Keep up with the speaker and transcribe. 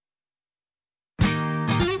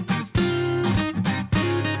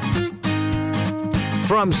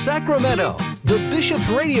From Sacramento, the Bishop's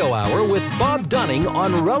Radio Hour with Bob Dunning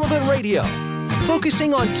on Relevant Radio,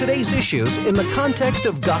 focusing on today's issues in the context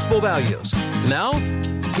of gospel values. Now,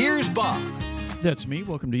 here's Bob. That's me.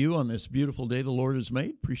 Welcome to you on this beautiful day the Lord has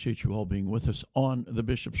made. Appreciate you all being with us on the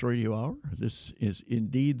Bishop's Radio Hour. This is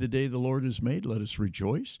indeed the day the Lord has made. Let us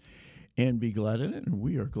rejoice and be glad in it. And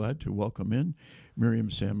we are glad to welcome in Miriam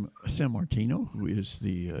Sammartino, who is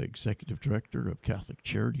the Executive Director of Catholic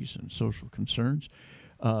Charities and Social Concerns.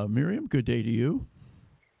 Miriam, good day to you.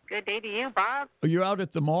 Good day to you, Bob. Are you out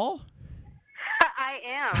at the mall? I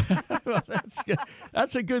am. Well,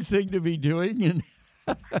 that's a good thing to be doing in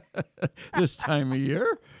this time of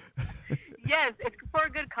year. Yes, it's for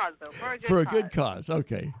a good cause, though. For a good cause.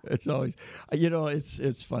 Okay, it's always,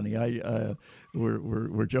 it's funny.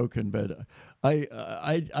 We're joking, but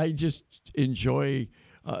I just enjoy.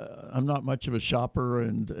 I'm not much of a shopper,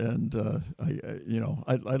 and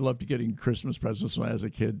I loved getting Christmas presents when I was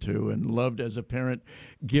a kid too, and loved as a parent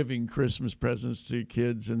giving Christmas presents to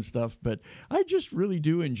kids and stuff. But I just really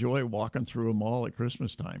do enjoy walking through a mall at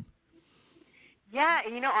Christmas time. Yeah,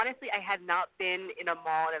 and honestly, I had not been in a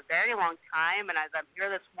mall in a very long time, and as I'm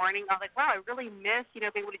here this morning, I was like, wow, I really miss, being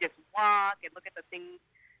able to just walk and look at the things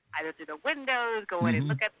either through the windows, go in and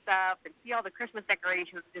look at stuff, and see all the Christmas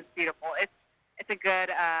decorations. It's just beautiful. It's a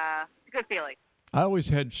good feeling. I always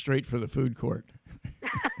head straight for the food court.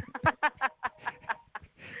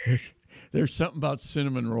 There's something about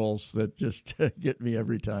cinnamon rolls that just get me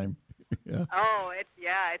every time. Yeah. Oh,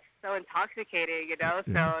 it's so intoxicating,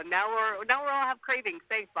 So now we'll all have cravings.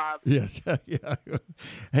 Thanks, Bob. Yes, yeah.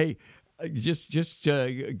 Hey, just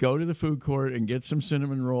go to the food court and get some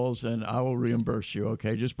cinnamon rolls, and I will reimburse you.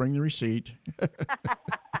 Okay, just bring the receipt.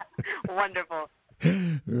 Wonderful.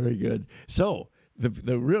 Very good. So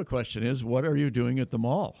the real question is, what are you doing at the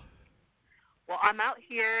mall? Well, I'm out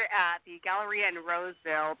here at the Galleria in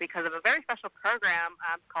Roseville because of a very special program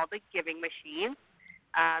called the Giving Machine.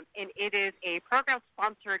 And it is a program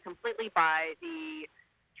sponsored completely by the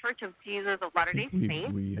Church of Jesus of Latter-day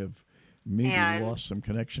Saints. We have maybe lost some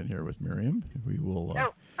connection here with Miriam. We will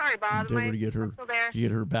sorry, Bob. endeavor to get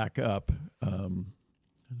her back up. We'll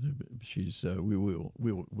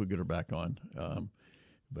get her back on.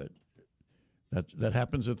 But that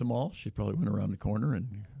happens at the mall. She probably went around the corner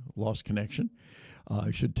and lost connection.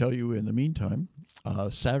 I should tell you in the meantime,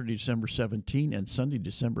 Saturday, December 17 and Sunday,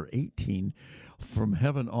 December 18, From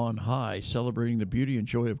Heaven on High, celebrating the beauty and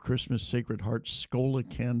joy of Christmas, Sacred Heart Schola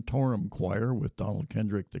Cantorum Choir with Donald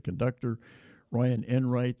Kendrick, the conductor, Ryan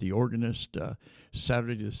Enright, the organist,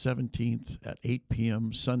 Saturday the 17th at 8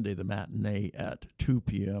 p.m., Sunday the matinee at 2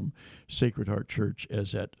 p.m. Sacred Heart Church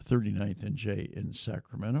is at 39th and J in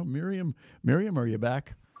Sacramento. Miriam, are you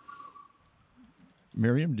back?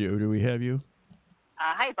 Miriam, do we have you?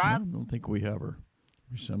 Hi, Bob. No, I don't think we have her.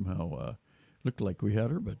 We somehow looked like we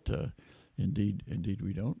had her, but indeed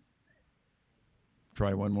we don't.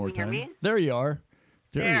 Try one more time. Me? There you are.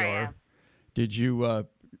 There you I are. am. Did you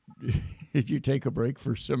did you take a break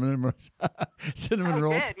for cinnamon rolls? I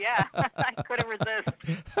did, yeah. I couldn't resist.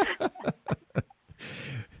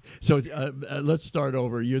 So let's start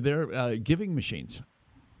over. You're there, Giving Machines.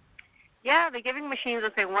 Yeah, the Giving Machines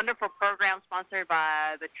is a wonderful program sponsored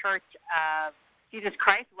by the Church of Jesus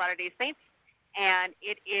Christ of Latter-day Saints, and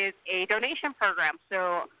it is a donation program.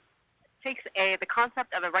 So it takes the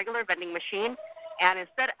concept of a regular vending machine, and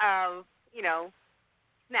instead of,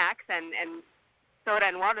 snacks and soda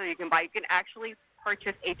and water that you can buy, you can actually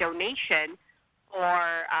purchase a donation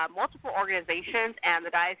for multiple organizations, and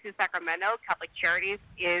the Diocese of Sacramento Catholic Charities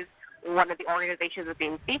is one of the organizations that's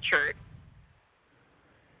being featured.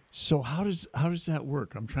 So how does that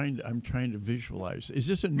work? I'm trying to visualize. Is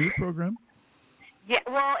this a new program? Yeah,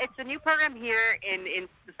 well, it's a new program here in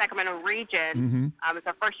the Sacramento region. Mm-hmm. It's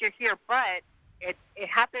our first year here, but it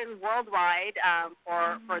happens worldwide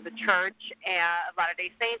for the Church of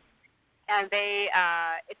Latter-day Saints, and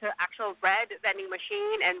it's an actual red vending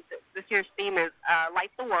machine, and this year's theme is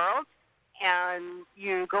Light the World. And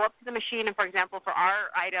you go up to the machine, and for example, for our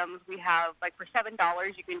items, we have for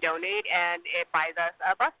 $7 you can donate, and it buys us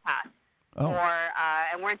a bus pass. Oh.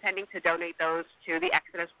 And we're intending to donate those to the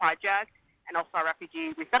Exodus Project and also our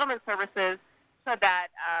refugee resettlement services, so that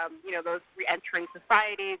those re-entering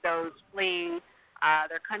society, those fleeing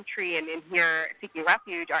their country and in here seeking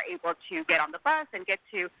refuge, are able to get on the bus and get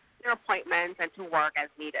to their appointments and to work as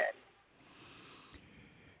needed.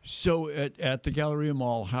 So at the Galleria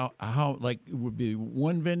Mall, how would be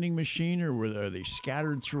one vending machine, or are they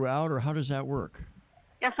scattered throughout, or how does that work?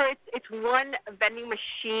 Yeah, so it's one vending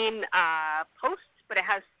machine post, but it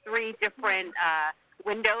has three different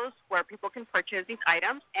windows where people can purchase these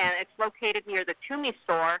items, and it's located near the Toomey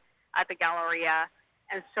store at the Galleria.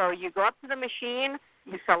 And so you go up to the machine,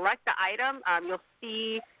 you select the item, you'll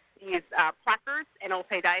see these placards, and it'll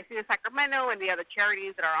say Diocese of Sacramento and the other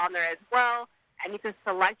charities that are on there as well. And you can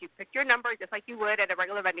select, you pick your number just like you would at a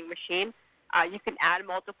regular vending machine. You can add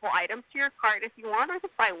multiple items to your cart if you want, or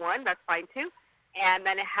just buy one, that's fine too. And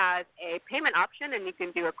then it has a payment option, and you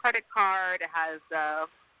can do a credit card. It has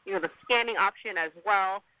the scanning option as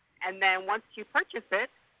well. And then once you purchase it,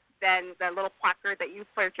 then the little placard that you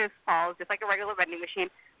purchase falls just like a regular vending machine.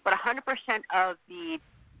 But 100% of the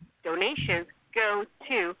donations go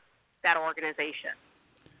to that organization.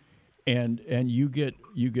 And you get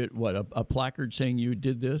what, a placard saying you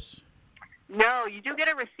did this? No, you do get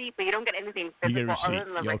a receipt, but you don't get anything physical other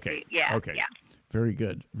than the receipt. Yeah. Okay. Yeah. Very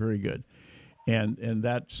good. Very good. And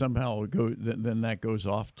that somehow then that goes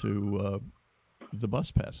off to the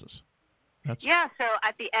bus passes. So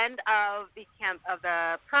at the end of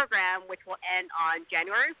the program, which will end on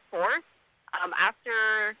January 4th,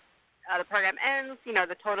 after the program ends,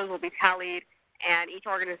 the totals will be tallied, and each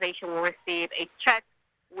organization will receive a check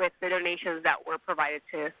with the donations that were provided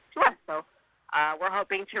to us. So we're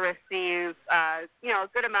hoping to receive a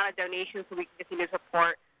good amount of donations so we can continue to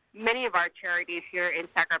support many of our charities here in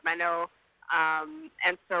Sacramento.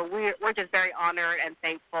 And so we're just very honored and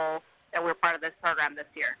thankful that we're part of this program this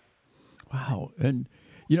year. Wow. And,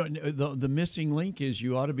 the missing link is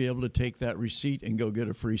you ought to be able to take that receipt and go get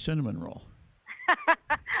a free cinnamon roll.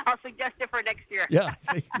 I'll suggest it for next year. Yeah.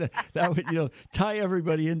 That would, tie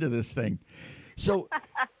everybody into this thing. So,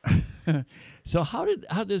 how did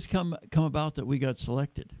this come about that we got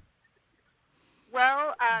selected?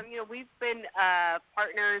 Well, we've been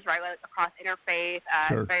partners right across interfaith,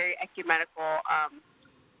 Sure. Very ecumenical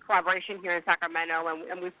collaboration here in Sacramento,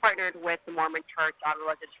 and we've partnered with the Mormon Church on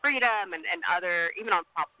religious freedom and other, even on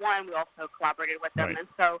Prop 1, we also collaborated with them. Right. And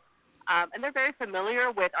so, and they're very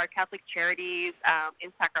familiar with our Catholic charities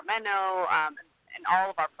in Sacramento and all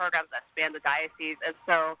of our programs that span the diocese. And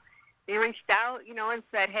so they reached out, and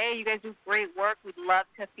said, hey, you guys do great work. We'd love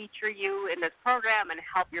to feature you in this program and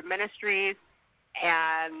help your ministries.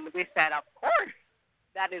 And we said, of course,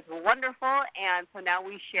 that is wonderful. And so now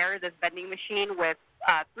we share this vending machine with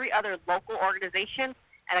 3 other local organizations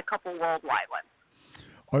and a couple worldwide ones.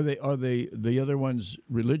 Are they the other ones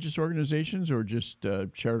religious organizations or just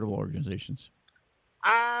charitable organizations?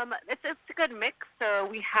 It's a good mix. So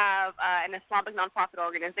we have an Islamic nonprofit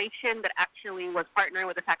organization that actually was partnering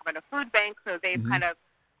with the Sacramento Food Bank. So they've kind of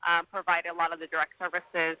provided a lot of the direct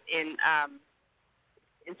services in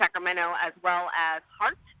Sacramento, as well as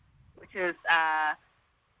Heart, which is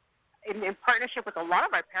in partnership with a lot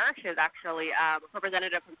of our parishes, actually. A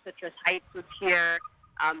representative from Citrus Heights was here.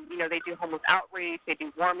 They do homeless outreach. They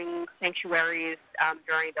do warming sanctuaries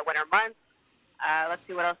during the winter months. Let's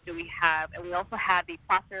see, what else do we have? And we also have the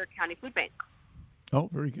Placer County Food Bank. Oh,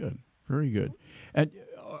 very good. Very good. And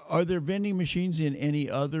are there vending machines in any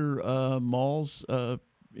other malls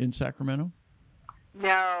in Sacramento?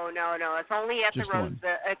 No. It's only at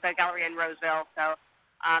the Galleria in Roseville. So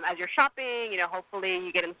as you're shopping, hopefully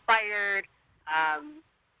you get inspired,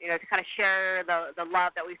 to kind of share the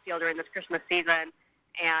love that we feel during this Christmas season,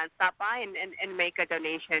 and stop by and make a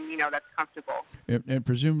donation, that's comfortable. And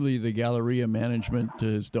presumably the Galleria management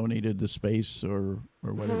has donated the space or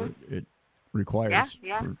whatever it requires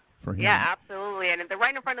for him. Yeah, absolutely. And they're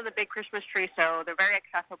right in front of the big Christmas tree, so they're very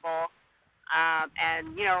accessible.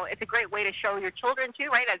 And, it's a great way to show your children, too,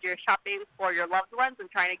 right, as you're shopping for your loved ones and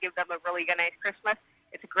trying to give them a really nice Christmas.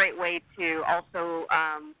 It's a great way to also,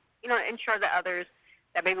 ensure that others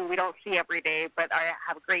that maybe we don't see every day but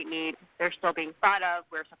have a great need, they're still being thought of,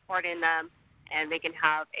 we're supporting them, and they can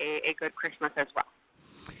have a good Christmas as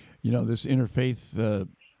well. This interfaith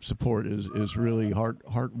support is really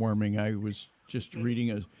heartwarming. I was just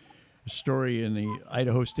reading a story in the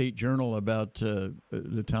Idaho State Journal about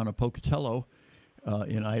the town of Pocatello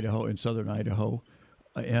in Idaho, in southern Idaho,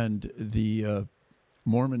 and the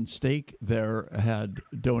Mormon stake there had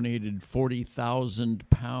donated 40,000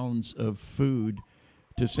 pounds of food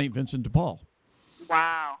to St. Vincent de Paul.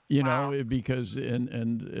 Wow. Because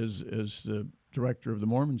and as the director of the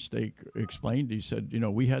Mormon stake explained, he said,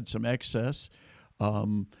 we had some excess.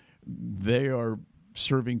 They are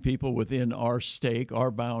serving people within our stake, our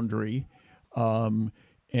boundary, and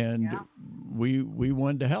we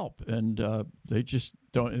wanted to help. And they just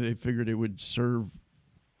they figured it would serve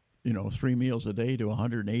 3 meals a day to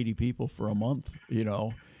 180 people for a month,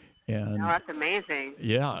 And Oh, that's amazing.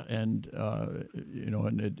 yeah, and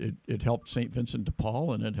and it helped St. Vincent de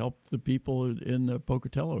Paul, and it helped the people in the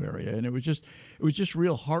Pocatello area, and it was just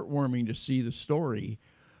real heartwarming to see the story.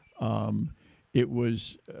 It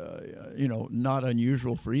was not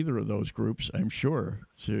unusual for either of those groups, I'm sure,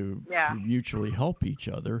 to mutually help each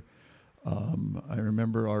other. I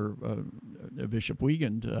remember our Bishop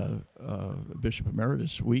Wiegand, Bishop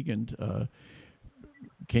Emeritus Wiegand,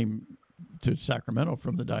 came to Sacramento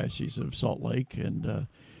from the Diocese of Salt Lake, and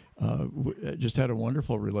just had a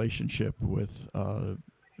wonderful relationship with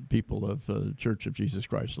people of the Church of Jesus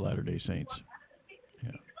Christ of Latter-day Saints.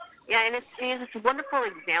 Yeah, and it's a wonderful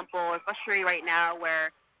example, especially right now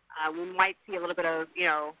where we might see a little bit of,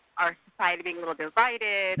 our society being a little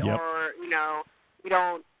divided, or, we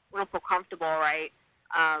don't feel comfortable, right?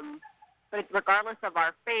 But regardless of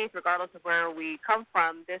our faith, regardless of where we come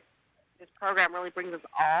from, this program really brings us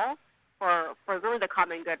all for really the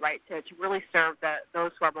common good, right? To really serve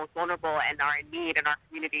those who are most vulnerable and are in need in our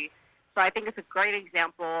community. So I think it's a great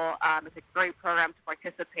example. It's a great program to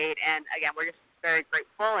participate, and again, we're just very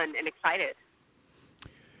grateful and excited.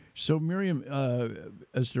 So, Miriam,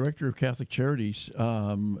 as Director of Catholic Charities,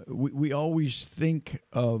 we always think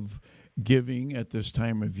of giving at this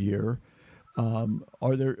time of year.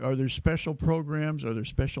 Are there special programs? Are there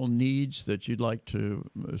special needs that you'd like to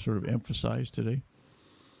sort of emphasize today?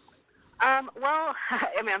 Well,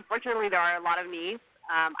 unfortunately, there are a lot of needs.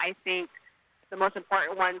 I think the most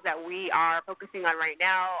important ones that we are focusing on right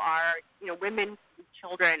now are, women,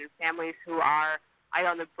 children, and families who are either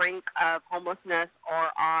on the brink of homelessness or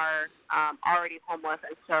are already homeless,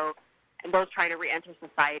 and those trying to re-enter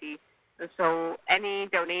society. And so any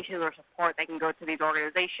donations or support that can go to these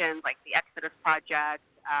organizations like the Exodus Project,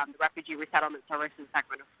 the Refugee Resettlement Services,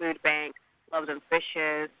 Sacramento Food Bank, Loaves and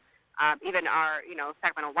Fishes, even our,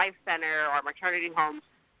 Sacramento Life Center or maternity homes,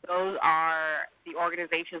 those are the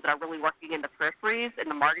organizations that are really working in the peripheries, in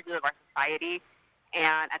the margins of our society.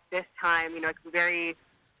 And at this time, it's very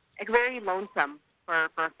lonesome for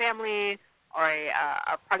a family or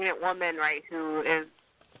a pregnant woman, right, who is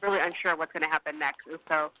really unsure what's going to happen next. And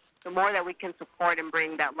so the more that we can support and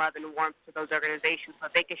bring that love and warmth to those organizations so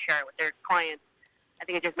that they can share it with their clients, I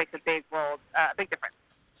think it just makes a big difference.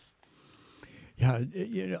 Yeah,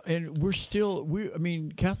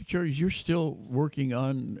 and Catholic Charities, you're still working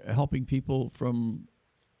on helping people from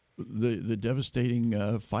the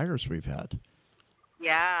devastating fires we've had.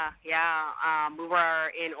 Yeah. We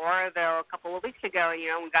were in Oroville a couple of weeks ago,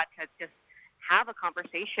 and we got to just have a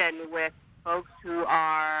conversation with folks who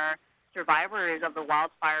are survivors of the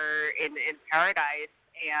wildfire in Paradise.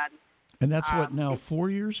 And that's what now, 4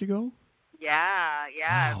 years ago? Yeah.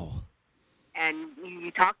 Wow. And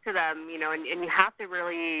you talk to them, and you have to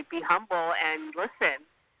really be humble and listen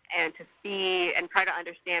and to see and try to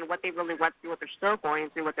understand what they really went through, what they're still going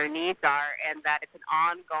through, what their needs are, and that it's an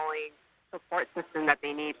ongoing support system that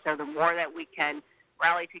they need. So the more that we can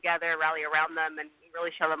rally together, rally around them, and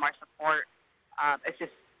really show them our support, it's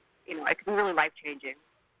just, it can be really life-changing.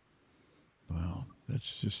 Wow,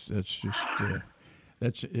 it's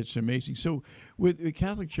amazing. So with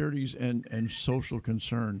Catholic Charities and social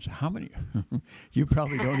concerns, how many, you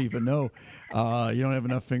probably don't even know, you don't have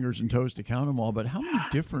enough fingers and toes to count them all, but how many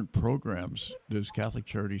different programs does Catholic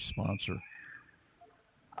Charities sponsor?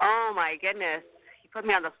 Oh, my goodness. You put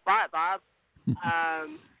me on the spot, Bob.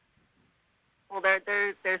 Well,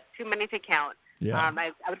 there's too many to count. Yeah.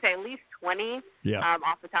 I would say at least 20 yeah.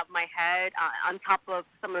 Off the top of my head, on top of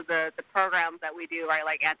some of the programs that we do, right,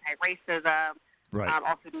 like anti-racism, right.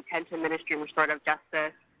 Also detention ministry and restorative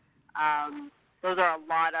justice. Those are a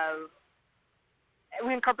lot of,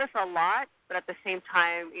 we encompass a lot, but at the same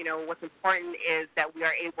time, what's important is that we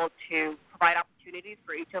are able to provide opportunities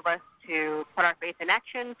for each of us to put our faith in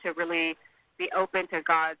action, to really be open to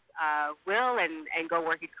God's will and go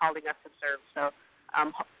where He's calling us to serve. So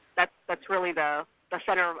that's really the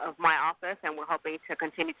center of my office, and we're hoping to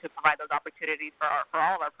continue to provide those opportunities for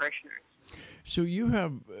all of our parishioners. So you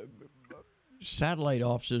have satellite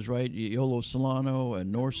offices, right? Yolo Solano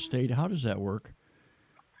and North State. How does that work?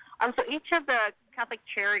 So each of the Catholic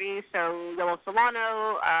charities, so Yolo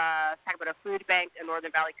Solano, Sacramento Food Bank, and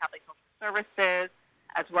Northern Valley Catholic Social Services,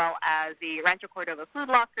 as well as the Rancho Cordova Food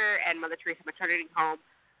Locker and Mother Teresa Maternity Home,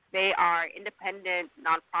 they are independent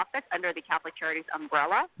nonprofits under the Catholic Charities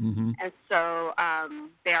umbrella. Mm-hmm. And so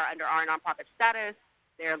they are under our nonprofit status.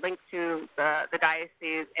 They're linked to the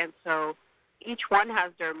diocese. And so each one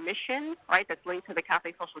has their mission, right, that's linked to the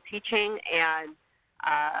Catholic social teaching. And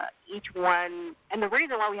each one, and the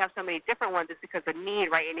reason why we have so many different ones is because the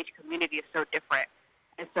need, right, in each community is so different.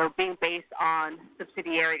 And so being based on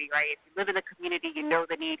subsidiarity, right? If you live in the community, you know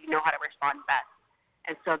the need, you know how to respond best.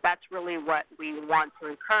 And so that's really what we want to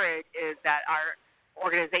encourage, is that our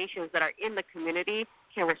organizations that are in the community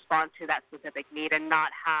can respond to that specific need and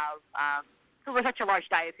not have, so we're such a large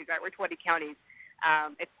diocese, right? We're 20 counties.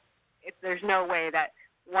 There's no way that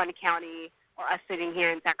one county or us sitting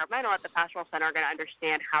here in Sacramento at the Pastoral Center are going to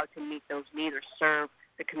understand how to meet those needs or serve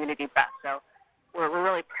the community best. So we're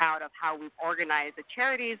really proud of how we've organized the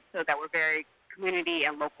charities so that we're very community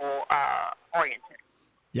and local oriented.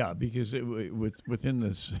 Yeah, because within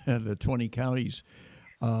the 20 counties,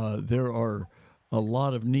 there are a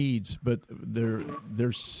lot of needs, but they're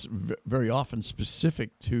very often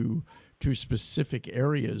specific to specific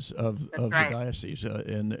areas of the diocese,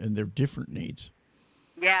 and they're different needs.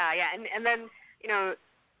 Yeah, and then,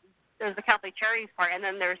 there's the Catholic Charities part, and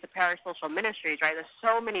then there's the parish social ministries, right? There's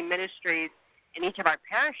so many ministries in each of our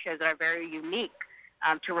parishes that are very unique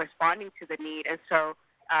to responding to the need, and so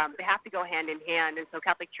they have to go hand in hand. And so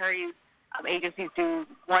Catholic Charities agencies do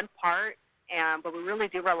one part, but we really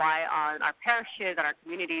do rely on our parishes and our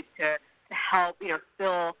communities to help,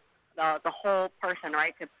 fill the whole person,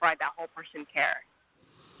 right, to provide that whole person care.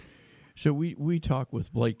 So we talk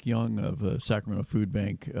with Blake Young of Sacramento Food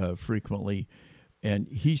Bank frequently, and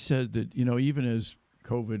he said that, even as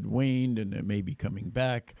COVID waned and it may be coming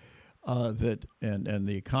back, that and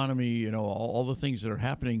the economy, all the things that are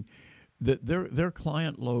happening, that their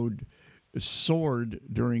client load soared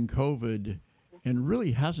during COVID and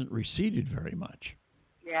really hasn't receded very much.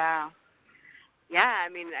 Yeah. I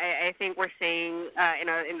mean, I think we're seeing, in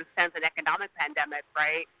a sense, an economic pandemic,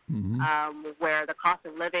 right? Mm-hmm. Where the cost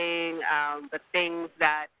of living, the things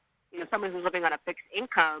that, someone who's living on a fixed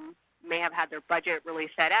income may have had their budget really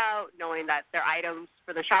set out, knowing that their items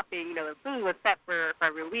for the shopping, the food was set for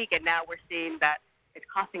every week, and now we're seeing that it's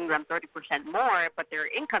costing them 30% more, but their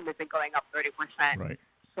income isn't going up 30%. Right.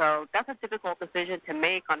 So that's a difficult decision to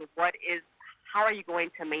make on how are you going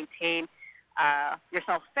to maintain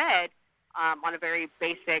yourself fed on a very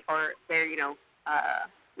basic or very,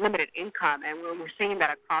 limited income. And we're seeing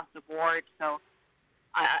that across the board. So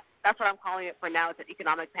that's what I'm calling it for now. It's an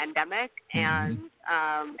economic pandemic. And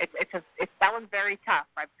that one's very tough,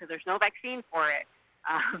 right? Because there's no vaccine for it.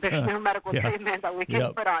 There's no medical treatment that we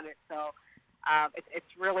can put on it. So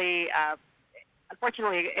it's really,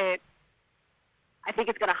 unfortunately, I think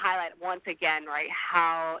it's going to highlight once again, right,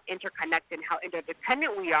 how interconnected, how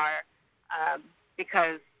interdependent we are,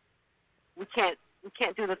 because we can't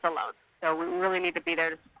do this alone. So we really need to be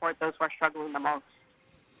there to support those who are struggling the most.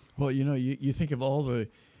 Well, you think of all the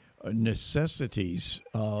necessities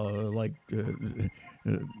like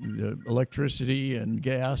electricity and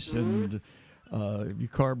gas and your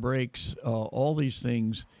car brakes, all these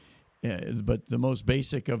things. But the most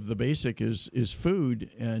basic of the basic is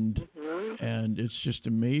food, and it's just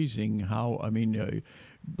amazing how,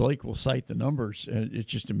 Blake will cite the numbers, and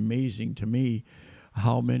it's just amazing to me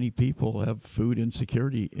how many people have food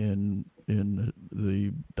insecurity in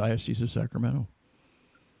the Diocese of Sacramento.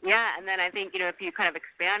 Yeah, and then I think, if you kind of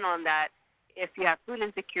expand on that, if you have food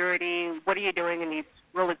insecurity, what are you doing in these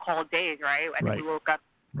really cold days, right? I think we woke up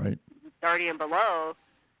 30 and below.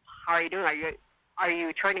 How are you doing? Are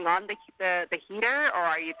you turning on the heater, or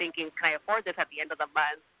are you thinking, can I afford this at the end of the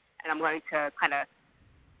month, and I'm going to kind of,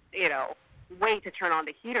 wait to turn on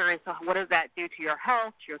the heater? And so what does that do to your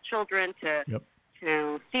health, to your children, to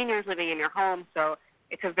seniors living in your home? So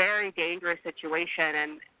it's a very dangerous situation,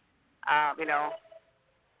 and,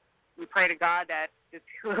 we pray to God that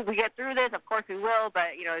we get through this. Of course we will, but,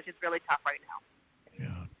 it's just really tough right now.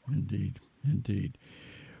 Yeah, indeed.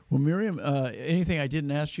 Well, Miriam, anything I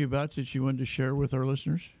didn't ask you about that you wanted to share with our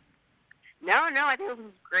listeners? No, I think it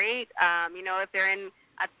was great. If they're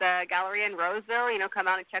at the Galleria in Roseville, come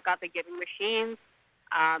out and check out the giving machines.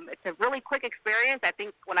 It's a really quick experience. I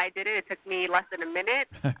think when I did it took me less than a minute,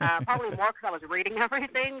 probably more because I was reading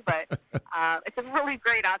everything. But it's a really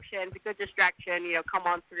great option. It's a good distraction. Come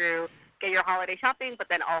on through, get your holiday shopping, but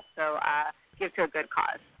then also give to a good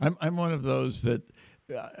cause. I'm one of those that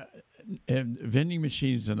and vending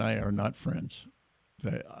machines and I are not friends.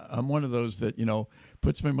 I'm one of those that,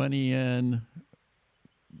 puts my money in,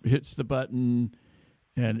 hits the button,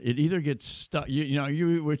 and it either gets stuck.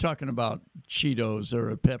 We're talking about Cheetos or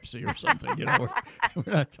a Pepsi or something.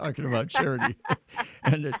 We're not talking about charity.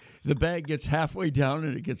 And the bag gets halfway down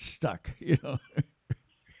and it gets stuck. Oh,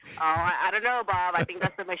 I don't know, Bob. I think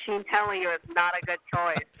that's the machine telling you it's not a good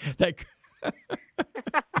choice. That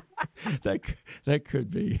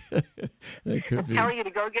could be. That could be. Telling you to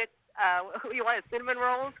go get You wanted cinnamon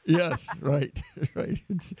rolls? Yes, right, right,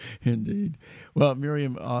 indeed. Well,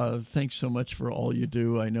 Miriam, thanks so much for all you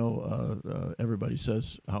do. I know everybody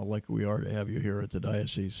says how lucky we are to have you here at the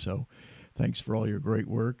diocese. So, thanks for all your great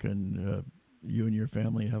work, and you and your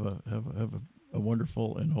family have a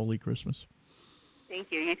wonderful and holy Christmas.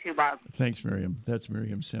 Thank you. You too, Bob. Thanks, Miriam. That's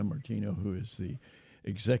Miriam Sammartino, who is the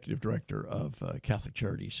Executive Director of Catholic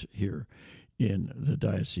Charities here in the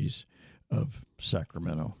Diocese of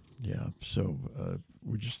Sacramento. Yeah, so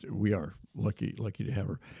we are lucky to have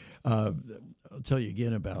her. I'll tell you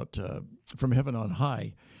again about From Heaven on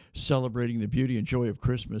High, celebrating the beauty and joy of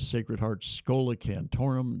Christmas. Sacred Heart Schola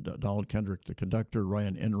Cantorum. Donald Kendrick, the conductor,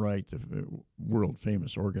 Ryan Enright, the world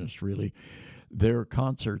famous organist, really. Their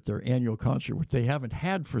annual concert, which they haven't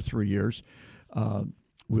had for 3 years,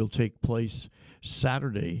 will take place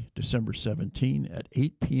Saturday, December 17 at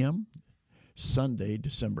 8 p.m., Sunday,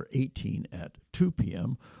 December 18 at 2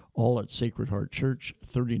 p.m., all at Sacred Heart Church,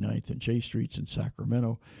 39th and J Streets in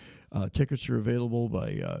Sacramento. Tickets are available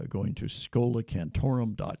by going to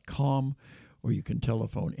scolacantorum.com, or you can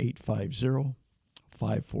telephone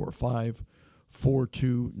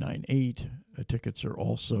 850-545-4298. Tickets are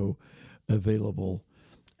also available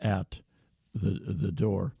at the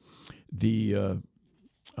door.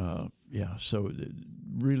 So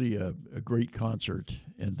really a great concert.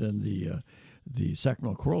 And then the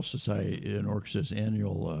Sacramento Choral Society and Orchestra's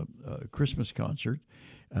annual Christmas concert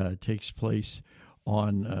takes place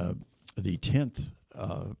on the 10th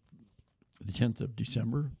of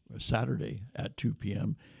December, Saturday at 2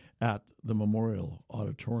 p.m. at the Memorial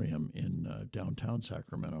Auditorium in downtown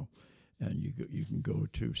Sacramento. And you can go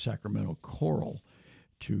to Sacramento Choral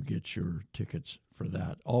to get your tickets for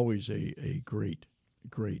that. Always a great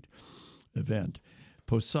event.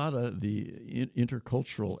 Posada, the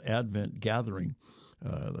intercultural Advent gathering.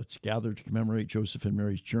 Let's gather to commemorate Joseph and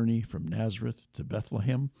Mary's journey from Nazareth to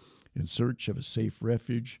Bethlehem in search of a safe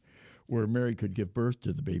refuge where Mary could give birth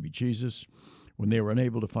to the baby Jesus. When they were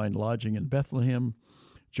unable to find lodging in Bethlehem,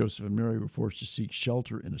 Joseph and Mary were forced to seek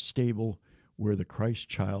shelter in a stable where the Christ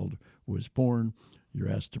child was born. You're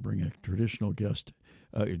asked to bring a traditional dish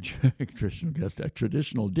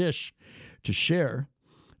to share,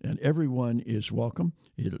 and everyone is welcome.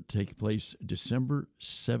 It'll take place December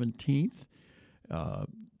 17th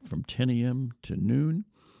from 10 a.m. to noon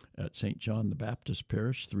at St. John the Baptist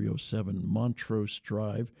Parish, 307 Montrose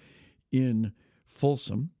Drive in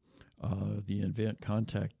Folsom. The event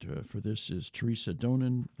contact for this is Teresa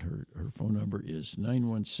Donan. Her phone number is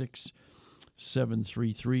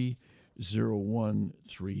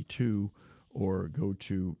 916-733-0132, or go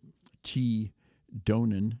to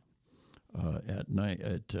Donan at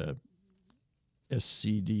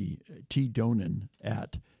SCD, tdonan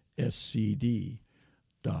at scd.org.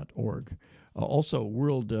 Also,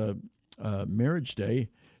 World Marriage Day.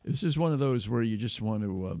 This is one of those where you just want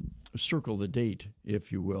to circle the date,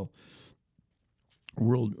 if you will.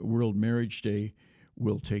 World Marriage Day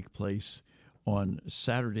will take place on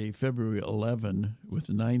Saturday, February 11, with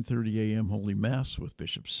 9:30 a.m. Holy Mass with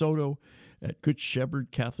Bishop Soto at Good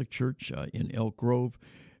Shepherd Catholic Church in Elk Grove.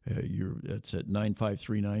 That's at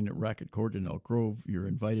 9539 at Racket Court in Elk Grove. You're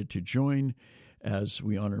invited to join as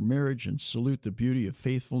we honor marriage and salute the beauty of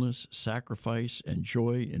faithfulness, sacrifice, and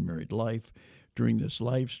joy in married life. During this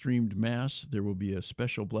live-streamed Mass, there will be a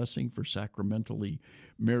special blessing for sacramentally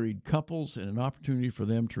married couples and an opportunity for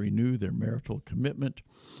them to renew their marital commitment.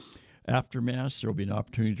 After Mass, there will be an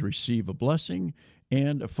opportunity to receive a blessing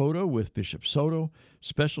and a photo with Bishop Soto.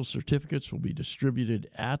 Special certificates will be distributed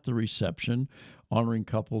at the reception, honoring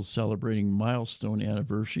couples celebrating milestone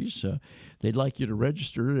anniversaries. They'd like you to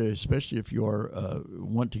register, especially if you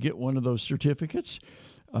want to get one of those certificates.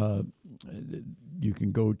 You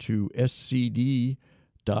can go to scd.org.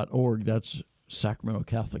 That's Sacramento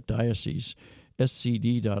Catholic Diocese.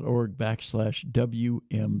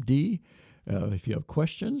 scd.org/WMD. If you have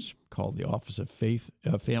questions, call the Office of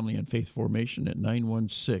Family and Faith Formation at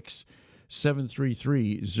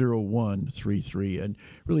 916-733-0133. And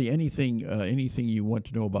really anything you want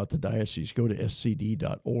to know about the diocese, go to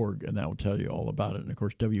scd.org, and that will tell you all about it. And, of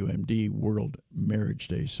course, WMD, World Marriage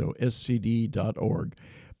Day. So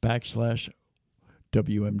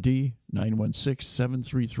scd.org/WMD,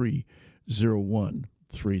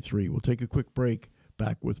 916-733-0133. We'll take a quick break.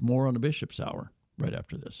 Back with more on the Bishop's Hour right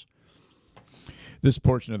after this. This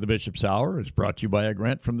portion of the Bishop's Hour is brought to you by a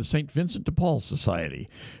grant from the St. Vincent de Paul Society.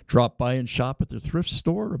 Drop by and shop at their thrift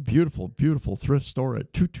store, a beautiful, beautiful thrift store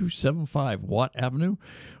at 2275 Watt Avenue.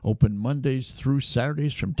 Open Mondays through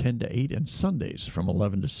Saturdays from 10 to 8 and Sundays from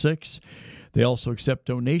 11 to 6. They also accept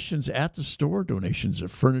donations at the store, donations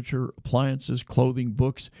of furniture, appliances, clothing,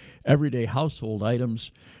 books, everyday household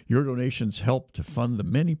items. Your donations help to fund the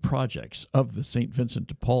many projects of the St. Vincent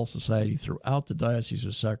de Paul Society throughout the Diocese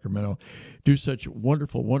of Sacramento. Do such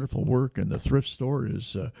wonderful, wonderful work, and the thrift store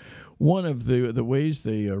is one of the ways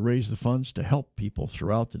they raise the funds to help people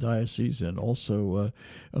throughout the diocese, and also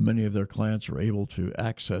many of their clients are able to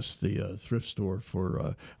access the thrift store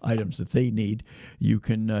for items that they need. You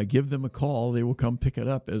can give them a call. They will come pick it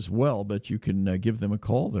up as well, but you can give them a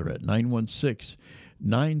call. They're at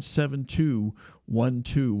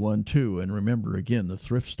 916-972-1212. And remember, again, the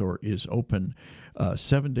thrift store is open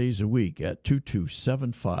 7 days a week at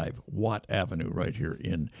 2275 Watt Avenue right here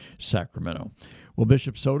in Sacramento. Well,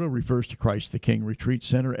 Bishop Soto refers to Christ the King Retreat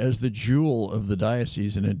Center as the jewel of the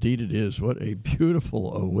diocese, and indeed it is. What a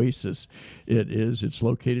beautiful oasis it is. It's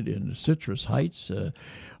located in Citrus Heights,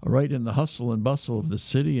 right in the hustle and bustle of the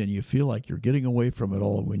city, and you feel like you're getting away from it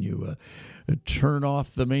all when you turn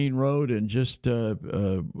off the main road and just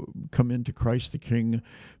come into Christ the King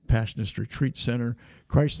Passionist Retreat Center.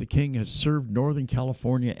 Christ the King has served Northern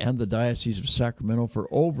California and the Diocese of Sacramento for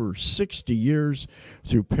over 60 years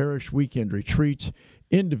through parish weekend retreats,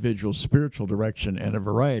 individual spiritual direction, and a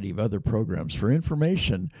variety of other programs. For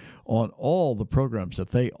information on all the programs that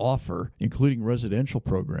they offer, including residential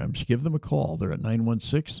programs, give them a call. They're at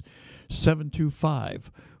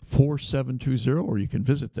 916-725-4720, or you can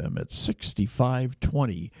visit them at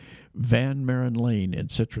 6520 Van Maren Lane in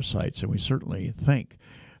Citrus Heights. And we certainly thank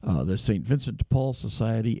the St. Vincent de Paul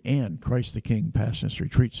Society and Christ the King Passionist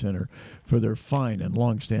Retreat Center for their fine and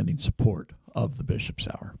long-standing support of the Bishop's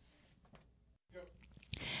Hour.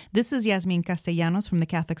 This is Yasmin Castellanos from the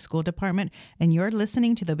Catholic School Department, and you're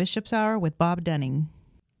listening to the Bishop's Hour with Bob Dunning.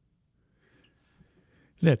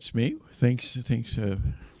 That's me. Thanks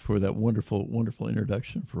for that wonderful, wonderful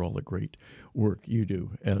introduction, for all the great work you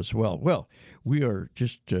do as well. Well, we are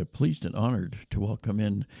just pleased and honored to welcome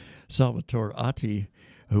in Salvatore Atti,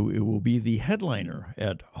 who will be the headliner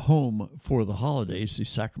at Home for the Holidays, the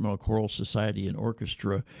Sacramento Choral Society and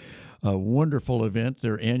Orchestra. A wonderful event,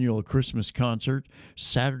 their annual Christmas concert.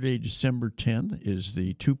 Saturday, December 10th is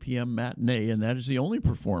the 2 p.m. matinee, and that is the only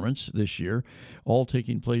performance this year, all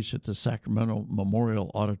taking place at the Sacramento Memorial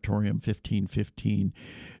Auditorium, 1515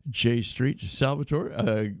 J Street.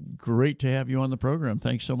 Salvatore, great to have you on the program.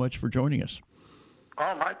 Thanks so much for joining us.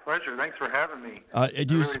 Oh, my pleasure. Thanks for having me.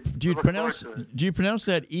 Do you pronounce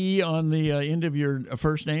that E on the end of your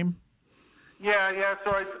first name? Yeah.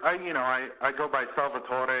 So I go by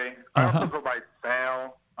Salvatore. I also go by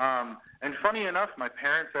Sal. And funny enough, my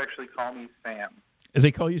parents actually call me Sam.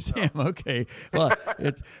 They call you Sam. Okay. Well,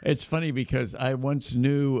 it's funny because I once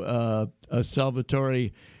knew a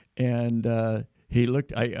Salvatore, and he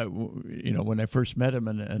looked. When I first met him,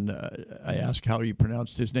 and I asked how he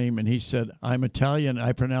pronounced his name, and he said, "I'm Italian.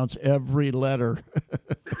 I pronounce every letter."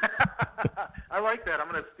 I like that. I'm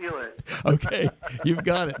going to steal it. Okay, you've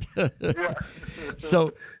got it. Yeah.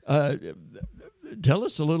 So, tell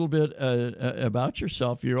us a little bit about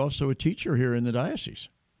yourself. You're also a teacher here in the diocese.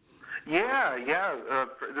 Yeah.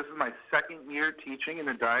 This is my second year teaching in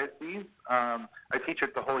the diocese. I teach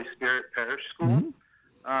at the Holy Spirit Parish School. Mm-hmm.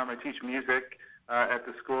 I teach music at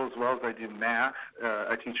the school as well as I do math.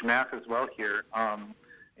 I teach math as well here.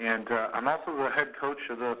 And I'm also the head coach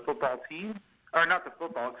of the football team. Or not the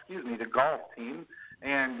football, the golf team.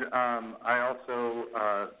 And I also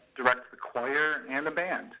direct the choir and the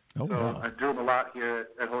band. Oh, so wow. I'm doing a lot here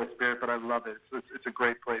at Holy Spirit, but I love it. It's a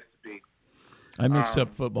great place to be. I mix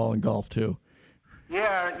up football and golf, too.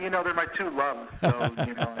 Yeah, they're my two loves, so,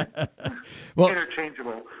 well,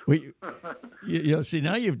 interchangeable. See,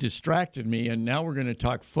 now you've distracted me, and now we're going to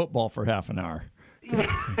talk football for half an hour.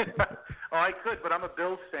 Oh, I could, but I'm a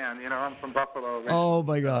Bills fan. I'm from Buffalo. Oh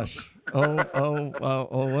my gosh! What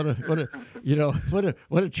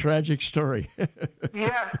a tragic story.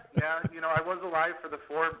 Yeah. I was alive for the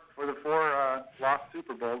four lost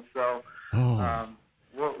Super Bowls. So, well,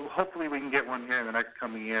 hopefully we can get one here in the next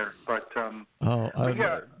coming year. But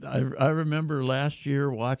I remember last year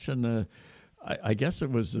watching I guess it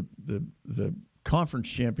was the conference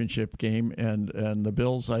championship game, and the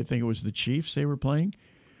Bills. I think it was the Chiefs they were playing.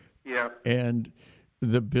 Yeah. And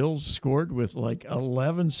the Bills scored with like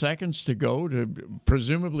 11 seconds to go to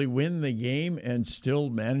presumably win the game, and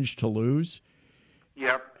still managed to lose.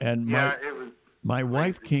 Yep. And my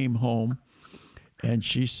wife came home, and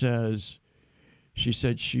she said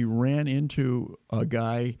she ran into a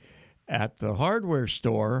guy at the hardware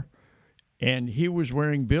store, and he was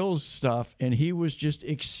wearing Bills stuff, and he was just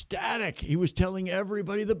ecstatic. He was telling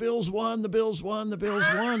everybody, the Bills won, the Bills won, the Bills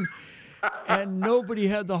won. and nobody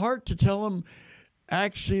had the heart to tell them,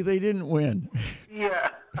 actually, they didn't win.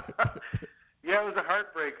 Yeah. Yeah, it was a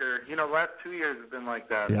heartbreaker. You know, the last 2 years have been like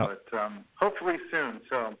that, Yep. but hopefully soon.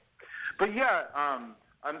 So, but yeah, I'm,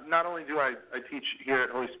 not only do I teach here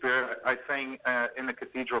at Holy Spirit, I sang in the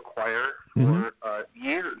cathedral choir for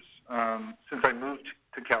years since I moved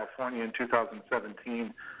to California in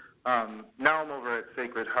 2017. Now I'm over at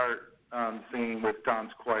Sacred Heart singing with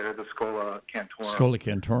Don's choir, the Schola Cantorum. Schola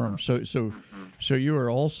Cantorum. So you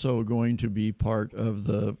are also going to be part of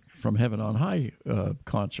the From Heaven on High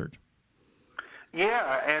concert.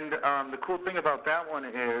 Yeah, and the cool thing about that one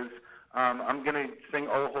is I'm going to sing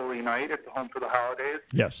 "O Holy Night" at the Home for the Holidays.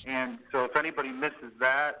 Yes. And so if anybody misses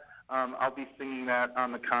that, I'll be singing that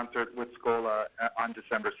on the concert with Schola on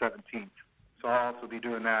December 17th. So I'll also be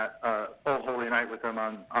doing that "O Holy Night" with them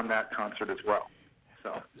on that concert as well.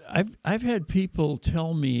 So I've had people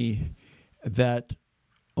tell me that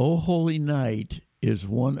 "O Holy Night" is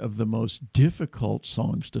one of the most difficult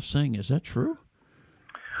songs to sing. Is that true?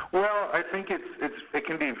 Well, I think it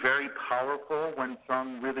can be very powerful when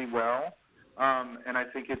sung really well, and I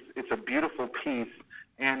think it's a beautiful piece,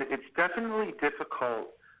 and it's definitely difficult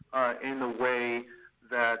in the way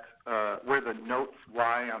that where the notes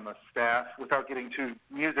lie on the staff. Without getting too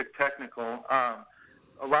music technical,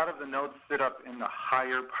 a lot of the notes sit up in the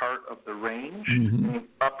higher part of the range, the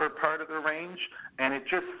upper part of the range, and it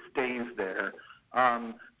just stays there.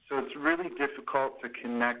 So it's really difficult to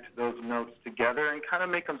connect those notes together and kind of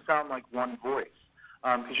make them sound like one voice,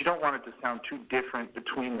 because you don't want it to sound too different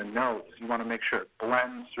between the notes. You want to make sure it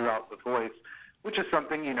blends throughout the voice, which is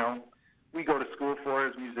something, you know, we go to school for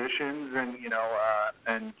as musicians, and, you know,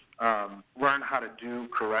 learn how to do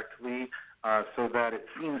correctly so that it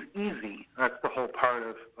seems easy. That's the whole part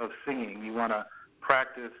of singing. You want to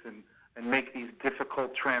practice and make these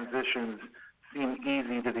difficult transitions seem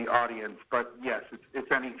easy to the audience, but yes, it's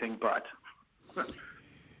anything but.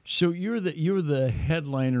 So you're the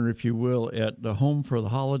headliner, if you will, at the Home for the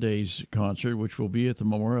Holidays concert, which will be at the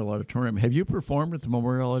Memorial Auditorium. Have you performed at the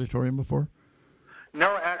Memorial Auditorium before?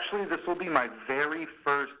 No, actually, this will be my very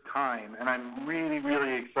first time, and I'm really,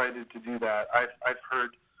 really excited to do that. I've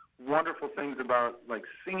heard wonderful things about, like,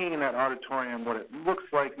 singing in that auditorium, what it looks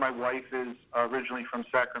like. My wife is originally from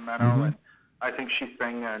Sacramento, and I think she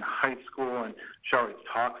sang there in high school, and she always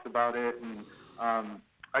talks about it. And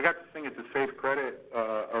I got to sing at the Safe Credit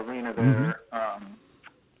Arena there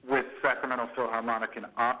with Sacramento Philharmonic and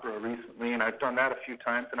Opera recently, and I've done that a few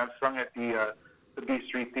times. And I've sung at the B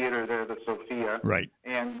Street Theater there, the Sophia. Right.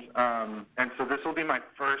 And so this will be my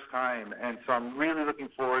first time, and so I'm really looking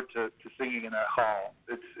forward to singing in that hall.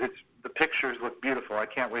 It's the pictures look beautiful. I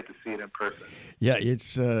can't wait to see it in person. Yeah,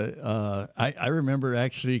 it's. I remember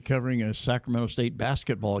actually covering a Sacramento State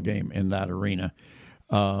basketball game in that arena.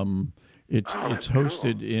 It's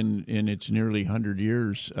hosted cool. in its nearly 100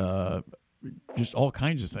 years. Just all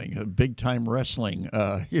kinds of things, big time wrestling.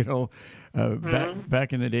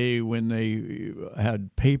 Back in the day when they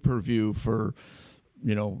had pay-per-view for,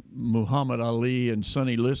 you know, Muhammad Ali and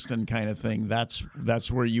Sonny Liston kind of thing.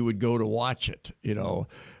 That's where you would go to watch it. You know,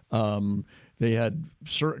 they had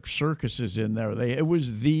circuses in there. It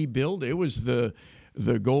was the build. It was the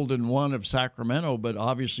Golden One of Sacramento, but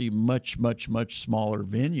obviously much smaller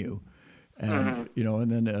venue. And you know,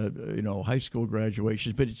 and then high school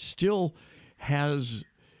graduations, but it still has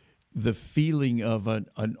the feeling of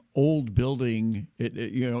an old building.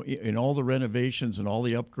 In all the renovations and all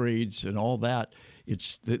the upgrades and all that,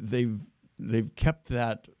 they've kept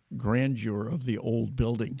that grandeur of the old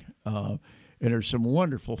building. And there's some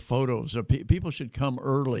wonderful photos. People should come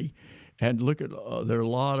early and look at. There are a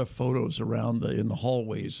lot of photos around in the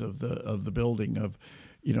hallways of the building of,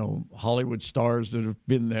 you know, Hollywood stars that have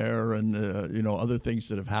been there, and other things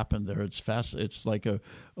that have happened there. It's It's like a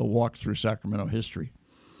walk through Sacramento history.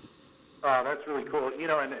 Oh, that's really cool. You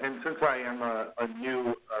know, and since I am a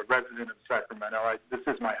new resident of Sacramento, this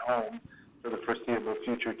is my home for the foreseeable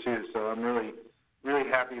future too. So I'm really, really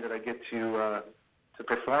happy that I get to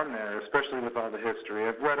perform there, especially with all the history.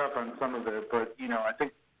 I've read up on some of it, but you know, I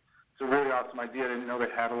think it's a really awesome idea. I didn't know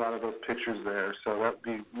they had a lot of those pictures there, so that would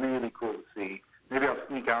be really cool to see. Maybe I'll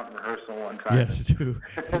sneak out in rehearsal one time. Yes, do.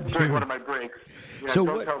 During one of my breaks. Yeah, so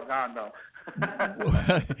don't tell Don, though.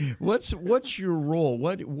 What's your role?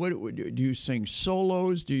 What do you sing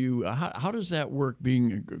solos? Do you how does that work,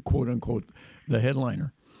 being quote unquote the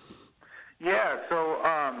headliner? Yeah, so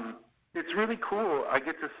it's really cool. I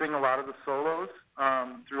get to sing a lot of the solos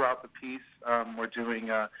throughout the piece. We're doing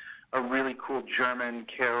a really cool German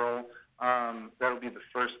carol. That'll be the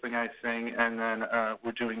first thing I sing, and then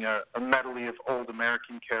we're doing a medley of old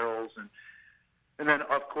American carols, and And then,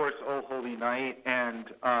 of course, Oh Holy Night.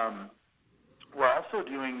 And we're also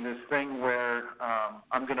doing this thing where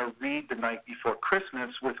I'm going to read The Night Before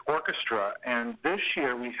Christmas with orchestra. And this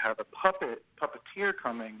year we have a puppeteer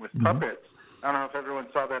coming with puppets. I don't know if everyone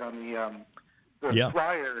saw that on the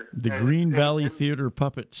flyer. The Green Valley Theater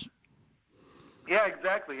puppets. Yeah,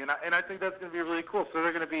 exactly. And I think that's going to be really cool. So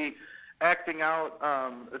they're going to be acting out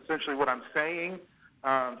essentially what I'm saying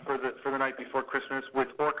for the Night Before Christmas with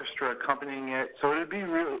orchestra accompanying it. So it'd be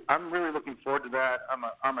I'm really looking forward to that.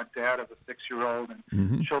 I'm a dad of a 6-year-old,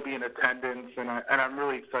 and she'll be in attendance, and I'm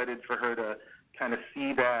really excited for her to kind of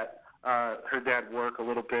see that her dad work a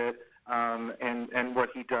little bit. And what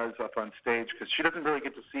he does up on stage, because she doesn't really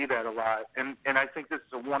get to see that a lot. And I think this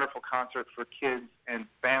is a wonderful concert for kids and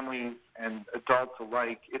families and adults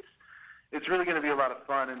alike. It's really going to be a lot of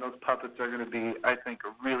fun, and those puppets are going to be, I think,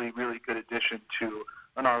 a really, really good addition to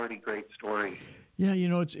an already great story. Yeah,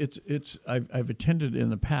 it's I've attended in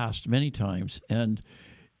the past many times, and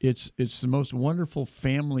it's the most wonderful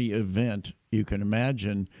family event you can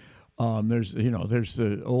imagine. There's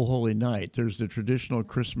the Oh Holy Night. There's the traditional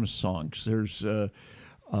Christmas songs. There's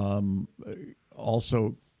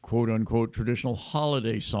also quote unquote traditional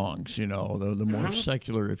holiday songs. The more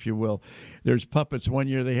secular, if you will. There's puppets. One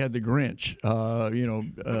year they had the Grinch.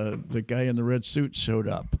 The guy in the red suit showed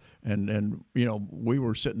up, and we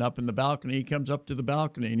were sitting up in the balcony. He comes up to the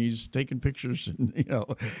balcony and he's taking pictures and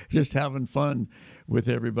just having fun with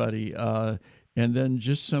everybody. And then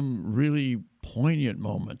just some really poignant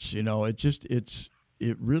moments.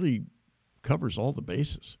 It really covers all the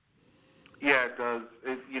bases. Yeah, it does.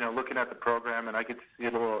 Looking at the program, and I get to see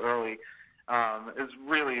it a little early, is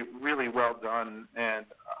really, really well done. And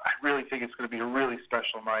I really think it's going to be a really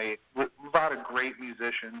special night with a lot of great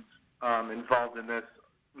musicians involved in this.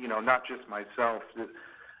 Not just myself,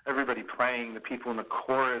 everybody playing, the people in the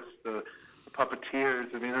chorus, the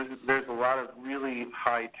puppeteers. I mean, there's a lot of really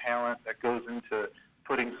high talent that goes into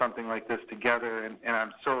putting something like this together, and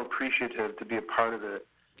I'm so appreciative to be a part of it.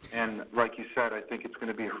 And like you said, I think it's going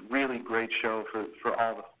to be a really great show for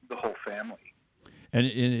all the whole family. And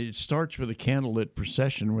it starts with a candlelit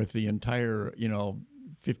procession with the entire,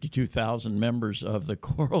 52,000 members of the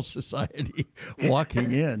Choral Society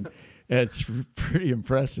walking in. It's pretty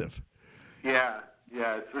impressive. Yeah,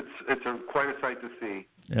 it's quite a sight to see.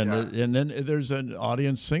 And then there's an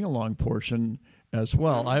audience sing-along portion as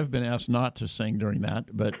well. I've been asked not to sing during that,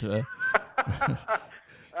 but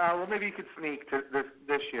well, maybe you could sneak to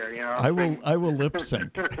this year. I will lip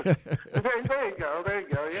sync. there you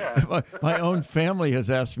go. Yeah. My own family has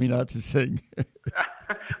asked me not to sing.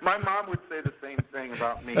 My mom would say the same thing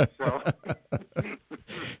about me.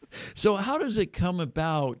 So how does it come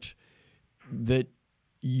about that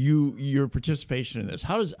your participation in this?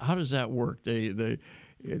 How does that work?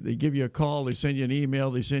 They give you a call, they send you an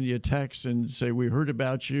email, they send you a text and say, we heard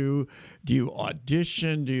about you. Do you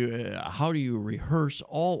audition? How do you rehearse?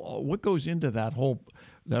 What goes into that whole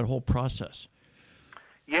process?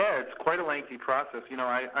 Yeah, it's quite a lengthy process.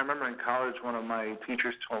 I remember in college, one of my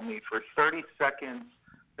teachers told me for 30 seconds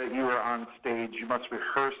that you were on stage, you must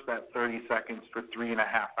rehearse that 30 seconds for 3.5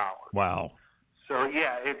 hours. Wow. So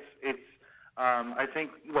yeah, it's I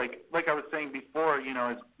think like I was saying before,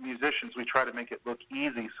 as musicians, we try to make it look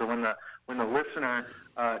easy. So when the listener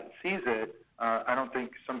sees it, I don't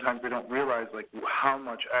think sometimes they don't realize like how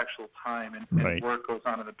much actual time and work goes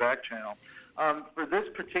on in the back channel. For this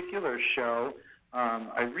particular show,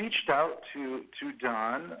 I reached out to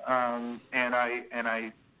Don, and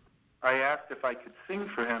I asked if I could sing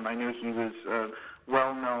for him. I knew he was a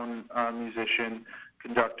well-known musician,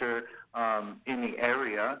 conductor in the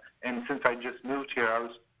area, and since I just moved here, I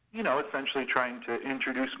was, essentially trying to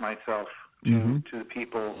introduce myself to the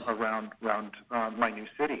people around my new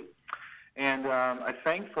city. And I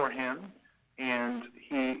sang for him, and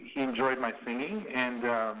he enjoyed my singing, and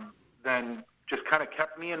then just kind of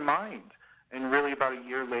kept me in mind. And really about a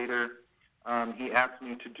year later, he asked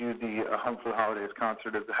me to do the Home for the Holidays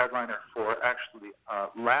concert as the headliner for actually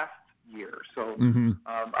last year. So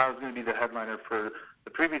I was going to be the headliner for the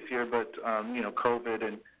previous year, but COVID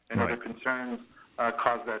and other concerns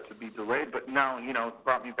caused that to be delayed. But now, it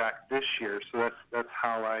brought me back this year. So that's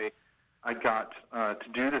how I got to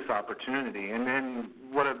do this opportunity. And then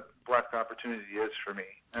what a blessed opportunity it is for me.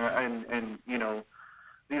 And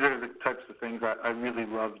these are the types of things I really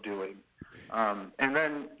love doing. And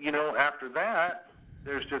then, after that,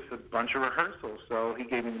 there's just a bunch of rehearsals. So he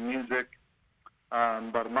gave me the music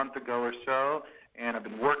about a month ago or so, and I've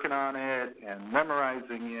been working on it and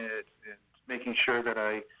memorizing it and making sure that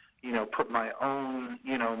I, put my own,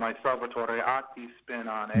 my Salvatore Atti spin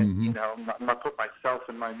on it, put myself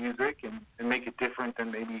in my music and make it different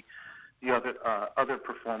than maybe the other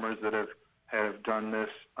performers that have done this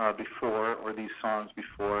before, or these songs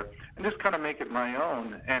before, and just kind of make it my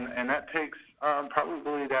own. And that takes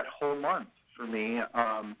probably that whole month for me,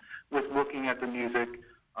 with looking at the music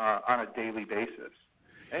on a daily basis.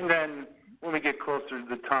 And then when we get closer to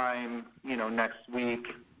the time, next week,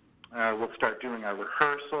 we'll start doing our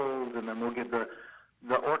rehearsals, and then we'll get the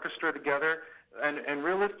orchestra together. And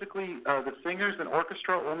realistically, the singers and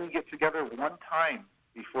orchestra only get together one time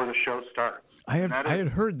before the show starts. I had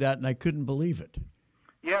heard that, and I couldn't believe it.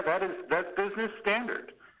 Yeah, that's business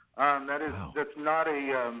standard. Wow. That's not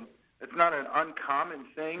it's not an uncommon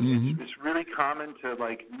thing. Mm-hmm. It's really common to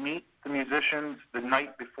meet the musicians the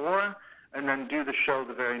night before, and then do the show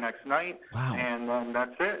the very next night. Wow. And then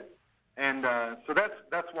that's it. And so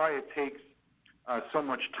that's why it takes so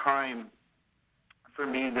much time for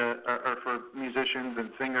me or for musicians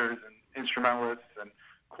and singers and instrumentalists and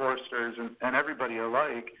choristers and everybody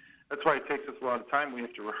alike. That's why it takes us a lot of time. We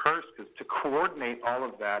have to rehearse, because to coordinate all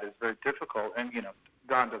of that is very difficult. And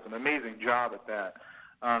Don does an amazing job at that.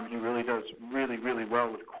 He really does really, really well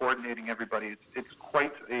with coordinating everybody. It's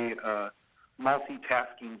quite a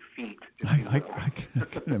multitasking feat. I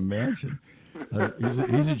can imagine.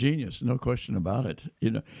 He's a genius, no question about it.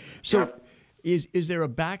 So, Yeah. is there a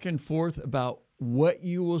back and forth about what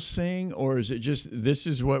you will sing, or is it just this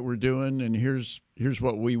is what we're doing and here's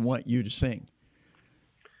what we want you to sing?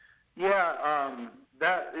 Yeah,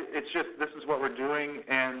 it's just this is what we're doing,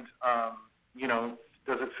 and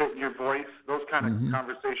does it fit your voice? Those kind of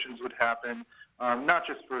conversations would happen, not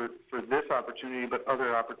just for this opportunity, but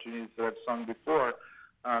other opportunities that I've sung before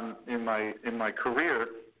in my career.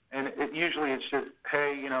 And usually it's just,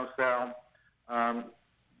 hey, Sal,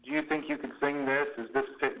 do you think you could sing this? Is this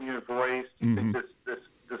fit in your voice? Do you think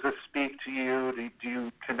does this speak to you? Do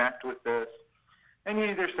you connect with this? And you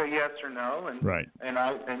either say yes or no, and Right. and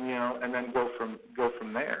then go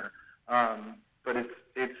from there. But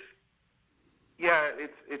it's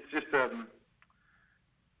just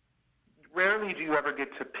rarely do you ever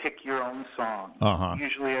get to pick your own song. Uh-huh.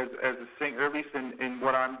 Usually, as a singer, or at least in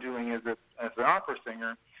what I'm doing as an opera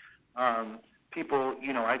singer, people,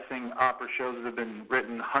 I sing opera shows that have been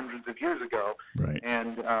written hundreds of years ago, Right.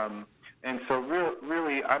 And so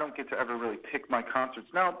really, I don't get to ever really pick my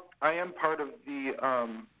concerts. Now, I am part of the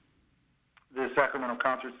Sacramento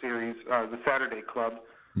Concert Series, the Saturday Club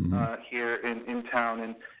here in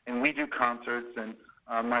town, and we do concerts, and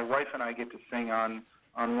my wife and I get to sing on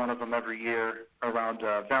one of them every year around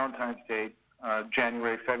Valentine's Day,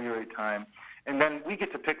 January, February time. And then we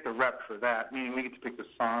get to pick the rep for that, meaning we get to pick the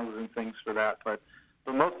songs and things for that. But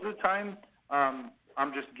most of the time,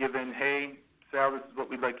 I'm just given, hey, Sal, this is what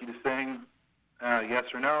we'd like you to sing, yes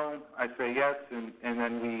or no. I say yes, and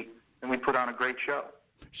then we put on a great show.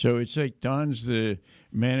 So it's like Don's the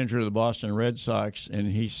manager of the Boston Red Sox,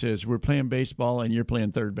 and he says, we're playing baseball and you're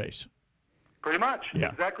playing third base. Pretty much.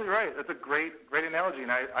 Yeah. Exactly right. That's a great analogy,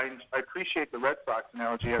 and I appreciate the Red Sox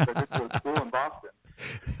analogy, as I did go to school in Boston.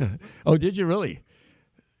 Oh, did you really?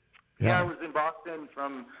 Yeah, I was in Boston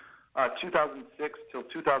from 2006 till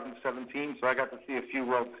 2017, so I got to see a few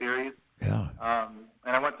World Series. Yeah.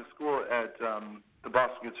 And I went to school at the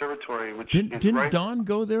Boston Conservatory, which Didn't right. Don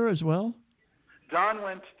go there as well? Don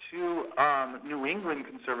went to New England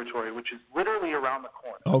Conservatory, which is literally around the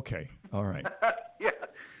corner. Okay. All right.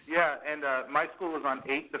 Yeah, and my school was on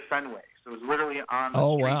 8th to Fenway, so it was literally on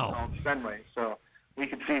the street called Fenway. So we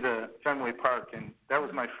could see the Fenway Park, and that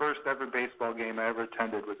was my first ever baseball game I ever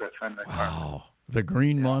attended, was at Fenway Park. Wow. The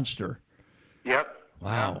Green Monster. Yep.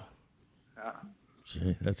 Wow. Yeah.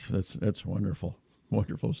 Gee, that's wonderful.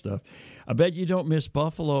 Wonderful stuff. I bet you don't miss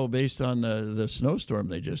Buffalo based on the snowstorm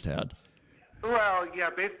they just had. Well,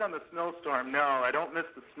 yeah, based on the snowstorm, no, I don't miss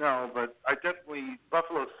the snow, but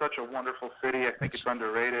Buffalo is such a wonderful city. I think it's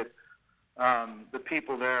underrated. The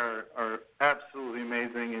people there are absolutely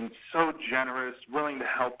amazing and so generous, willing to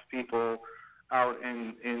help people out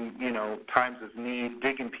in times of need,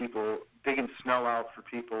 digging snow out for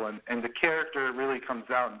people, and the character really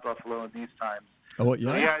comes out in Buffalo in these times. Oh,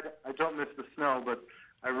 yeah? So, yeah, I don't miss the snow, but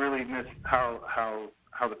I really miss how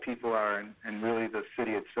the people are and really the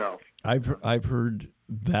city itself. I've heard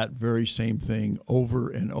that very same thing over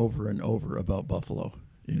and over and over about Buffalo.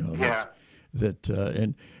 Yeah.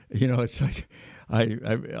 And it's like I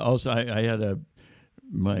had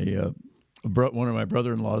one of my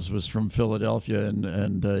brother-in-laws was from Philadelphia,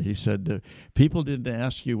 and he said people didn't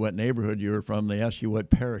ask you what neighborhood you were from; they asked you what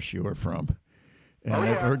parish you were from. And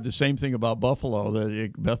I've heard the same thing about Buffalo,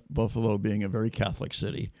 Buffalo being a very Catholic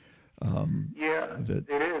city. It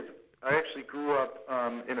is. I actually grew up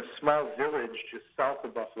in a small village just south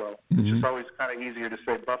of Buffalo. It's just always kind of easier to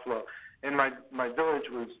say Buffalo. And my village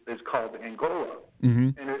is called Angola.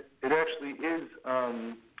 And it actually is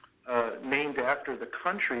named after the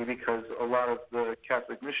country because a lot of the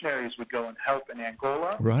Catholic missionaries would go and help in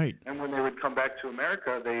Angola. Right. And when they would come back to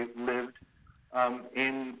America, they lived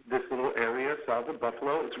in this little area south of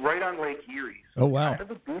Buffalo. It's right on Lake Erie. So Oh, wow. It's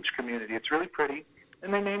kind of a beach community. It's really pretty.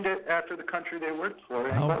 And they named it after the country they worked for,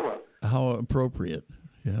 Angola. How appropriate.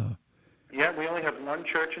 Yeah. Yeah, we only have one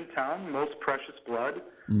church in town, Most Precious Blood,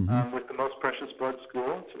 with the Most Precious Blood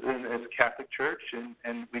School. It's a Catholic church,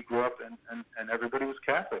 and we grew up, and everybody was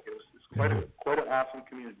Catholic. It was quite an awesome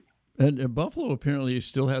community. And Buffalo apparently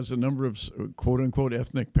still has a number of quote-unquote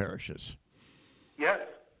ethnic parishes. Yes,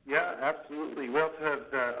 yeah, absolutely. We also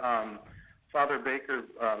have Father Baker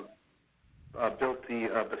built the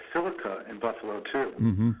Basilica in Buffalo,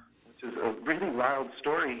 too, which is a really wild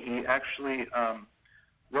story. He actually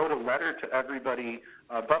wrote a letter to everybody.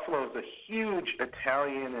 Buffalo is a huge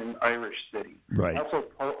Italian and Irish city. Right. Also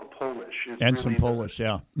Polish. And some Polish,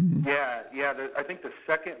 yeah. Yeah. I think the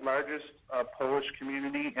second largest Polish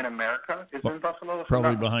community in America is in Buffalo.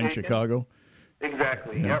 Probably behind Chicago.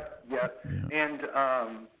 Exactly. Yeah. Yep.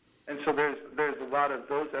 And so there's a lot of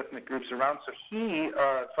those ethnic groups around. So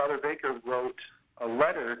Father Baker, wrote a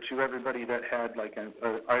letter to everybody that had like an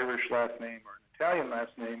Irish last name or an Italian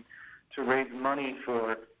last name to raise money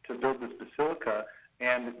to build this basilica.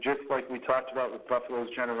 And just like we talked about with Buffalo's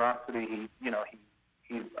generosity, he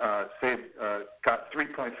got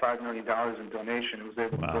 $3.5 million in donation and was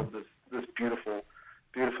able to build this beautiful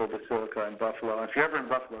basilica in Buffalo. If you're ever in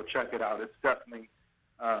Buffalo, check it out. It's definitely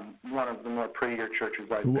one of the more prettier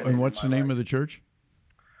churches I've been in. And what's the name of the church?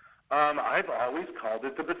 I've always called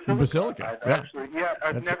it the Basilica. The Basilica,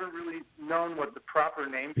 I've never really known what the proper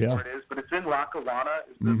name for it is, but it's in Lackawanna,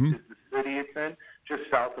 is the city it's in, just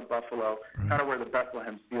south of Buffalo, kind of where the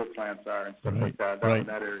Bethlehem steel plants are and stuff like that, in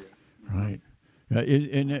that area. Right.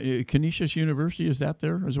 And Canisius University, is that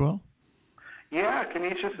there as well? Yeah,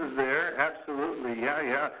 Canisius is there, absolutely,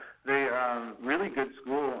 yeah. They really good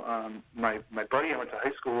school. My buddy I went to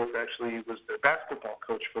high school with actually was their basketball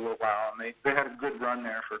coach for a little while, and they had a good run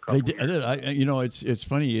there for a couple years. It's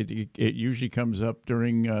funny. It usually comes up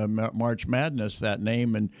during March Madness, that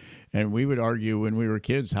name, and we would argue when we were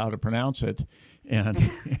kids how to pronounce it,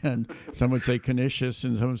 and some would say Canisius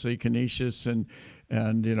and some would say Canisius, and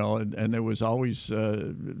there was always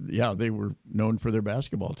they were known for their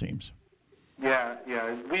basketball teams. Yeah.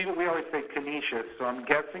 We always say Canisius, so I'm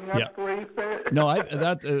guessing that's the way you say it. No,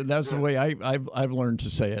 that's the way I've learned to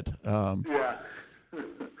say it. Yeah.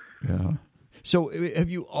 So, have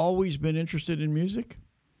you always been interested in music?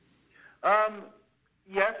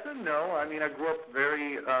 Yes and no. I mean, I grew up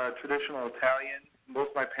very traditional Italian. Both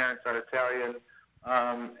my parents are Italian,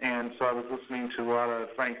 and so I was listening to a lot of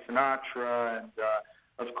Frank Sinatra, and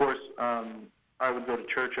of course, I would go to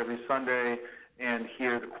church every Sunday and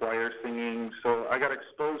hear the choir singing. So I got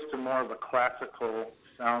exposed to more of a classical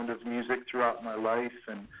sound of music throughout my life.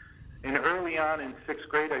 And early on in 6th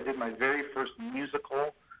grade, I did my very first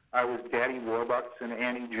musical. I was Daddy Warbucks in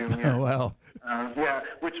Annie Jr. Oh, wow.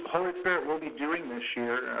 Which Holy Spirit will be doing this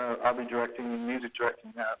year. I'll be music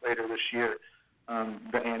directing that later this year,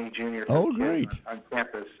 the Annie Jr. Oh, great. On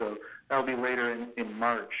campus. So that'll be later in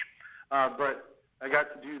March. But I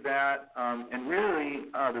got to do that, and really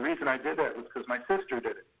the reason I did that was because my sister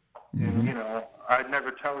did it. And, I'd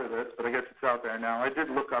never tell her this, but I guess it's out there now. I did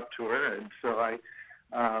look up to her, and so I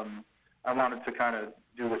wanted to kind of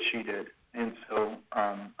do what she did. And so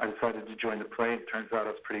I decided to join the play. It turns out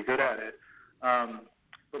I was pretty good at it.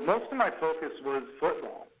 But most of my focus was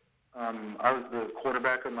football. I was the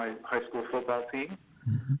quarterback of my high school football team.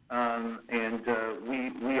 And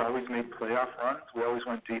we always made playoff runs. We always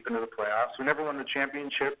went deep into the playoffs. We never won the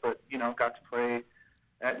championship, but, got to play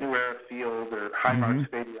at New Era Field or Highmark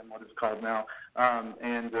Stadium, what it's called now.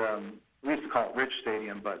 We used to call it Rich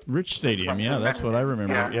Stadium. But Rich Stadium, that's what I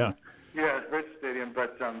remember, Yeah, Rich Stadium.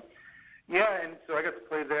 But, and so I got to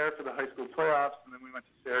play there for the high school playoffs, and then we went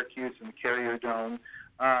to Syracuse and the Carrier Dome.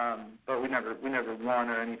 But we never won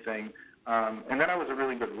or anything. And then I was a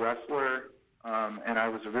really good wrestler. And I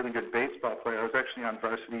was a really good baseball player. I was actually on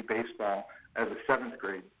varsity baseball as a 7th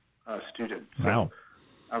grade student. So wow.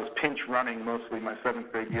 I was pinch running mostly my 7th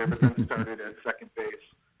grade year, but then started at second base,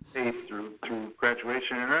 8th through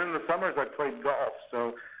graduation. And then in the summers I played golf.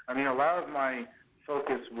 So, I mean, a lot of my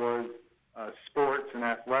focus was sports and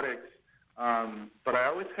athletics. But I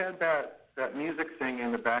always had that music thing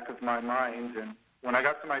in the back of my mind. And when I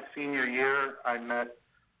got to my senior year, I met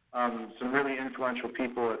some really influential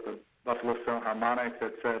people at Buffalo Philharmonic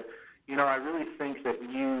that said, I really think that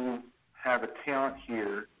you have a talent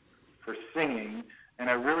here for singing, and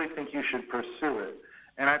I really think you should pursue it.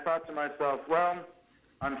 And I thought to myself, well,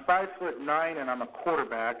 I'm 5'9" and I'm a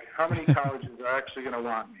quarterback. How many colleges are actually going to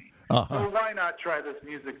want me? So why not try this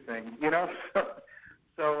music thing?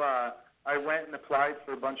 So I went and applied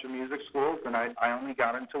for a bunch of music schools, and I only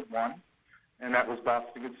got into one, and that was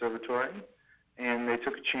Boston Conservatory. And they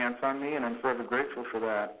took a chance on me, and I'm forever grateful for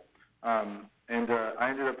that. I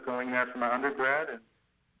ended up going there for my undergrad,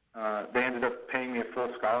 and they ended up paying me a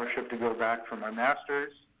full scholarship to go back for my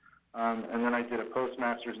master's. And then I did a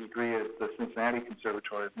postmaster's degree at the Cincinnati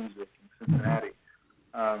Conservatory of Music in Cincinnati.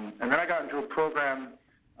 And then I got into a program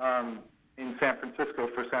in San Francisco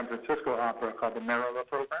for San Francisco Opera called the Merola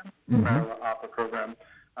program, the Merola Opera program.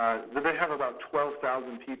 They have about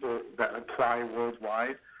 12,000 people that apply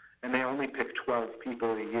worldwide, and they only pick 12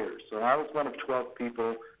 people a year. So I was one of 12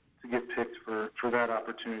 people to get picked for that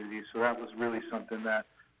opportunity. So that was really something that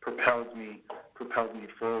propelled me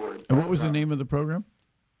forward. And what was the name of the program?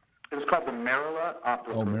 It was called the Merola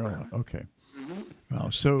Opera program. Merola. Okay. Wow.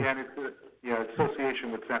 So and it's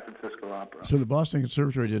association with San Francisco Opera. So the Boston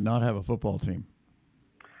Conservatory did not have a football team.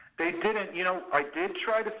 They didn't. I did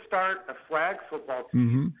try to start a flag football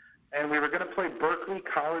team, and we were going to play Berkeley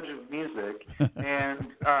College of Music, and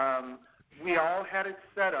we all had it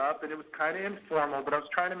set up, and it was kind of informal, but I was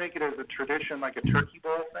trying to make it as a tradition, like a turkey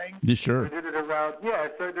bowl thing. You sure? I did it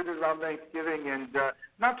around Thanksgiving, and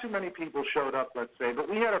not too many people showed up, let's say, but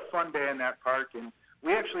we had a fun day in that park, and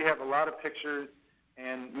we actually have a lot of pictures.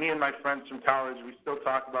 And me and my friends from college, we still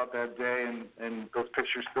talk about that day, and those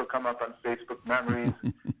pictures still come up on Facebook Memories,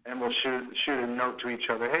 and we'll shoot a note to each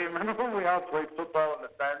other. Hey, remember when we all played football in the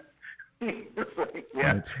fence?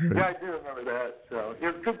 Yeah, I do remember that. So it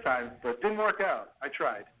was good times, but didn't work out. I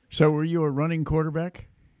tried. So were you a running quarterback?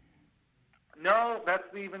 No, that's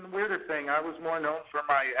the even weirder thing. I was more known for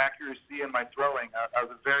my accuracy and my throwing. I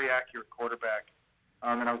was a very accurate quarterback,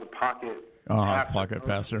 and I was a pocket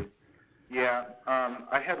passer. Yeah,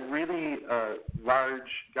 I had really large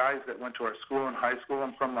guys that went to our school in high school.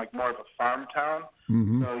 I'm from more of a farm town.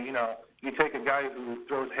 So, you take a guy who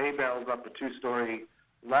throws hay bales up a 2-story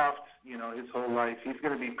loft, his whole life, he's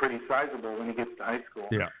going to be pretty sizable when he gets to high school.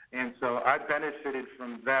 Yeah. And so I benefited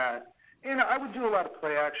from that. And I would do a lot of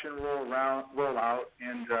play action, roll out,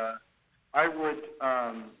 and I would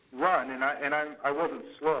run. And I wasn't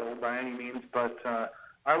slow by any means, but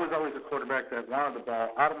I was always a quarterback that wanted the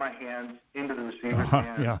ball out of my hands into the receiver's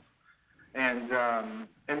hands. Yeah.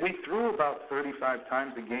 And we threw about 35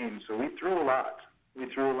 times a game, so we threw a lot.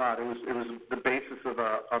 It was the basis of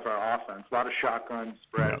our offense. A lot of shotguns,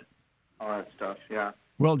 spread, all that stuff. Yeah.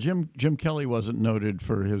 Well, Jim Kelly wasn't noted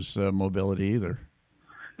for his mobility either.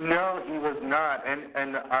 No, he was not,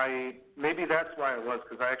 and maybe that's why it was,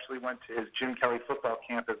 because I actually went to his Jim Kelly football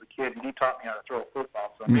camp as a kid, and he taught me how to throw a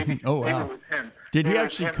football. So maybe it was him. Did he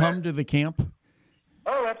actually come to the camp?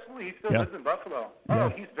 Oh, absolutely. He still lives in Buffalo. Oh,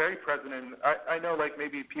 he's very present. And I know,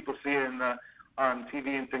 maybe people see it on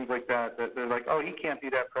TV and things like that they're like, oh, he can't be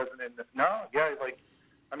that president. No,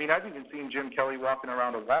 I've even seen Jim Kelly walking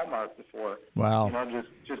around a Walmart before. Wow.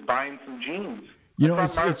 Just buying some jeans.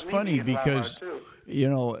 It's funny because,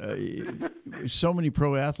 so many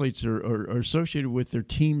pro athletes are associated with their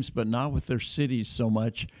teams, but not with their cities so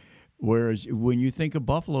much. Whereas when you think of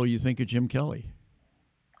Buffalo, you think of Jim Kelly.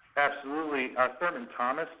 Absolutely. Thurman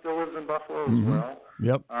Thomas still lives in Buffalo as well.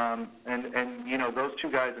 Yep. And those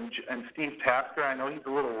two guys, and Steve Tasker, I know he's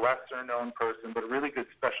a little lesser known person, but a really good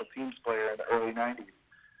special teams player in the early 90s.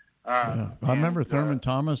 I remember Thurman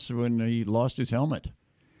Thomas when he lost his helmet.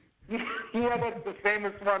 Yeah, that's the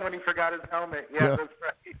famous one when he forgot his helmet. Yeah, that's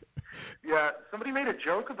right. Yeah, somebody made a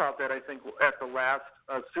joke about that, I think, at the last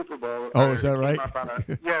Super Bowl. Oh, is that right?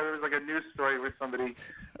 There was a news story where somebody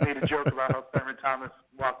made a joke about how Thurman Thomas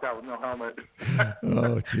walked out with no helmet.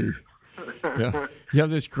 Oh, gee. Yeah. You have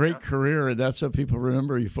this great career, and that's what people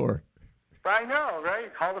remember you for. I know,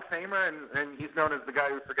 right? Hall of Famer, and he's known as the guy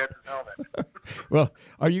who forgets his helmet. Well,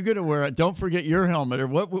 are you going to wear it? Don't forget your helmet. Or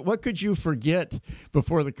what could you forget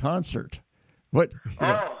before the concert? What?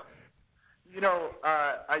 I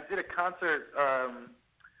did a concert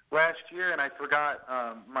last year, and I forgot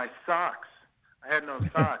my socks. I had no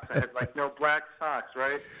socks. I had no black socks,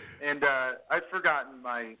 right? And I'd forgotten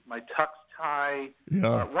my tux tie.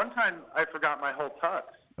 Yeah. One time I forgot my whole tux.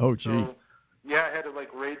 Oh, gee. So, yeah, I had to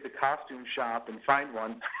raid the costume shop and find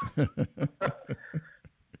one.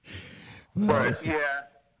 But yeah,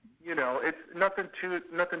 it's nothing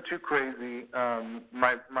too crazy.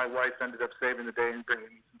 My wife ended up saving the day and bringing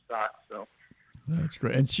me some socks. So that's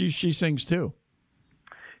great, and she sings too.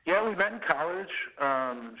 Yeah, we met in college.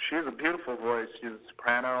 She has a beautiful voice. She's a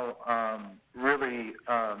soprano. Really,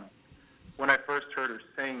 when I first heard her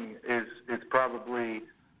sing, is probably,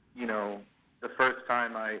 the first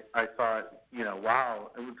time I thought,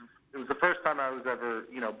 wow. It was the first time I was ever,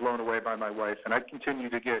 blown away by my wife, and I continue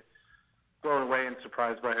to get blown away and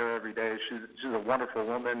surprised by her every day. She's a wonderful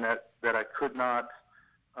woman that I could not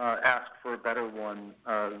ask for a better one.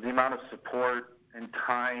 The amount of support and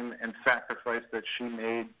time and sacrifice that she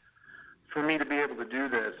made for me to be able to do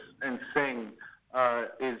this and sing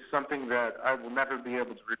is something that I will never be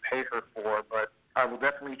able to repay her for, but I will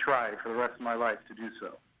definitely try for the rest of my life to do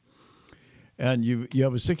so. And you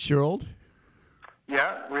have a 6-year-old?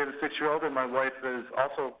 Yeah, we have a 6-year-old, and my wife is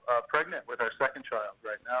also pregnant with our second child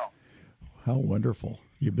right now. How wonderful.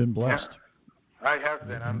 You've been blessed. Yeah, I have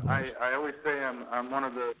been. I always say I'm one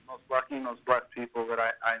of the most lucky, most blessed people that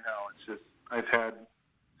I know. It's just I've had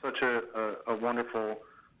such a wonderful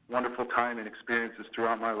time and experiences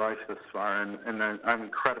throughout my life thus far, and I'm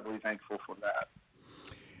incredibly thankful for that.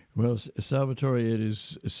 Well, Salvatore, it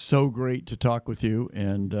is so great to talk with you,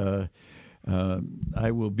 and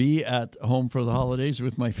I will be at home for the holidays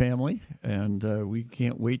with my family, and we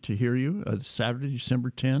can't wait to hear you. Saturday, December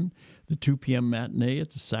 10, the 2 p.m. matinee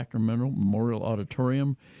at the Sacramento Memorial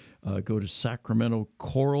Auditorium. Go to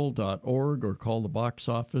sacramentochoral.org or call the box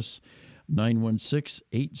office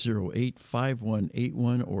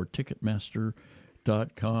 916-808-5181 or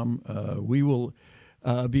Ticketmaster.com. We will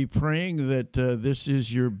be praying that this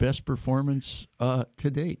is your best performance to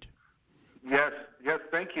date. Yes,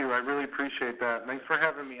 thank you. I really appreciate that. Thanks for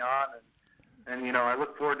having me on. And I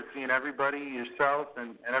look forward to seeing everybody, yourself,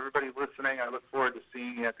 and everybody listening. I look forward to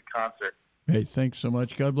seeing you at the concert. Hey, thanks so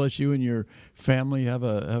much. God bless you and your family. Have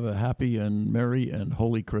a happy and merry and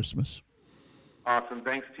holy Christmas. Awesome.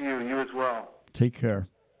 Thanks to you. You as well. Take care.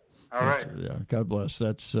 All right. Yeah, God bless.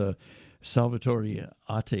 That's Salvatore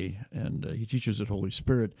Ate, and he teaches at Holy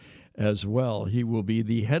Spirit as well. He will be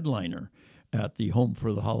the headliner at the Home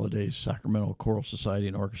for the Holidays Sacramento Choral Society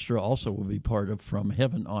and Orchestra. Also will be part of From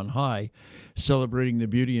Heaven on High, celebrating the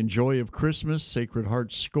beauty and joy of Christmas. Sacred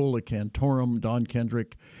Heart Schola Cantorum, Don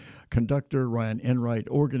Kendrick, conductor, Ryan Enright,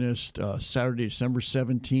 organist, Saturday, December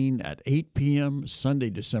 17 at 8 p.m., Sunday,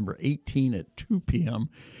 December 18 at 2 p.m.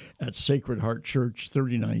 at Sacred Heart Church,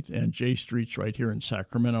 39th and J Streets right here in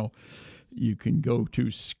Sacramento. You can go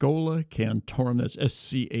to Schola Cantorum, that's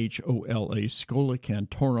SCHOLA,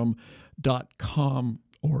 scolacantorum.com,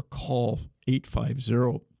 or call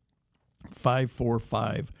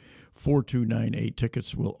 850-545-4298.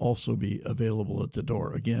 Tickets will also be available at the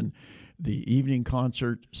door. Again, the evening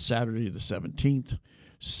concert, Saturday the 17th,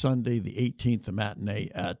 Sunday the 18th, the matinee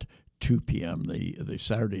at 2 p.m. The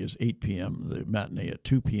Saturday is 8 p.m., the matinee at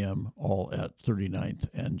 2 p.m., all at 39th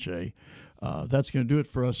and J. That's going to do it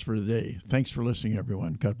for us for today. Thanks for listening,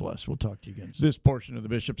 everyone. God bless. We'll talk to you again soon. This portion of the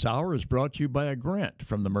Bishop's Hour is brought to you by a grant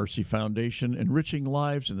from the Mercy Foundation, enriching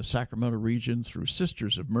lives in the Sacramento region through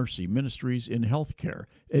Sisters of Mercy ministries in healthcare,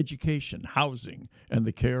 education, housing, and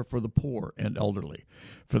the care for the poor and elderly.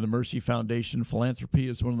 For the Mercy Foundation, philanthropy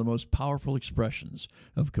is one of the most powerful expressions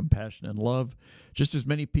of compassion and love. Just as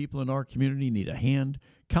many people in our community need a hand,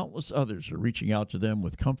 countless others are reaching out to them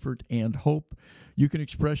with comfort and hope. You can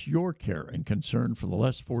express your care and concern for the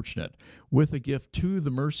less fortunate with a gift to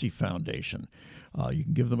the Mercy Foundation. You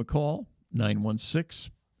can give them a call,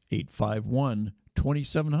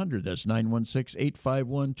 916-851-2700. That's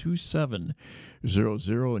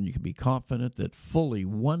 916-851-2700. And you can be confident that fully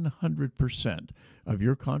 100% of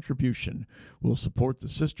your contribution will support the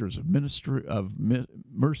Sisters of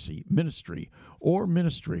Mercy Ministry or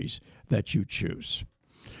ministries that you choose.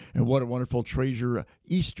 And what a wonderful treasure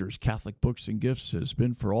Easter's Catholic Books and Gifts has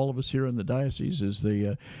been for all of us here in the diocese as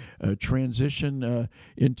they transition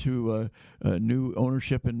into new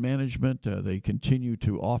ownership and management. They continue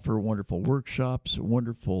to offer wonderful workshops,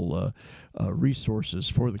 wonderful resources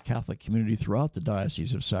for the Catholic community throughout the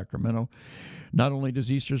Diocese of Sacramento. Not only does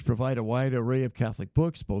Easter's provide a wide array of Catholic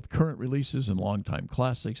books, both current releases and longtime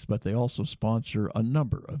classics, but they also sponsor a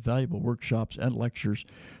number of valuable workshops and lectures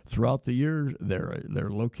throughout the year. They're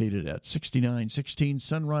located at 6916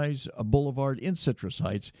 Sunrise Boulevard in Citrus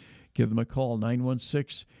Heights. Give them a call,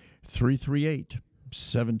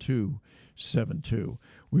 916-338-7272.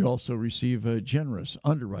 We also receive generous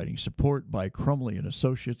underwriting support by Crumley &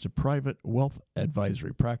 Associates, a private wealth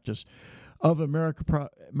advisory practice of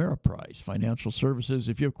Ameriprise Financial Services.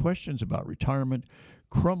 If you have questions about retirement,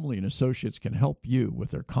 Crumley & Associates can help you with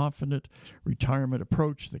their confident retirement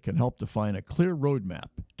approach that can help define a clear roadmap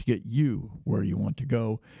to get you where you want to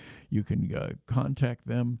go. You can contact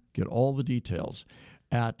them, get all the details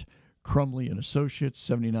at Crumley and Associates,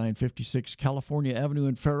 7956 California Avenue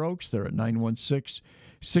in Fair Oaks. They're at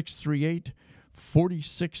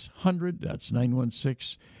 916-638-4600. That's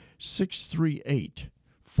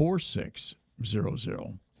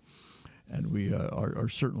 916-638-4600. And we are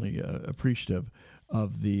certainly appreciative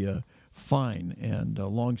of the fine and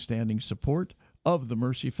long-standing support of the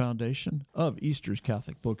Mercy Foundation, of Easter's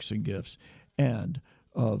Catholic Books and Gifts, and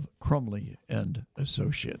of Crumley and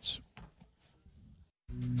Associates.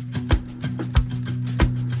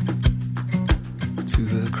 To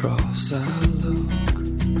the cross I look,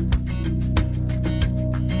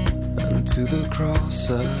 and to the cross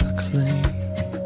I cling.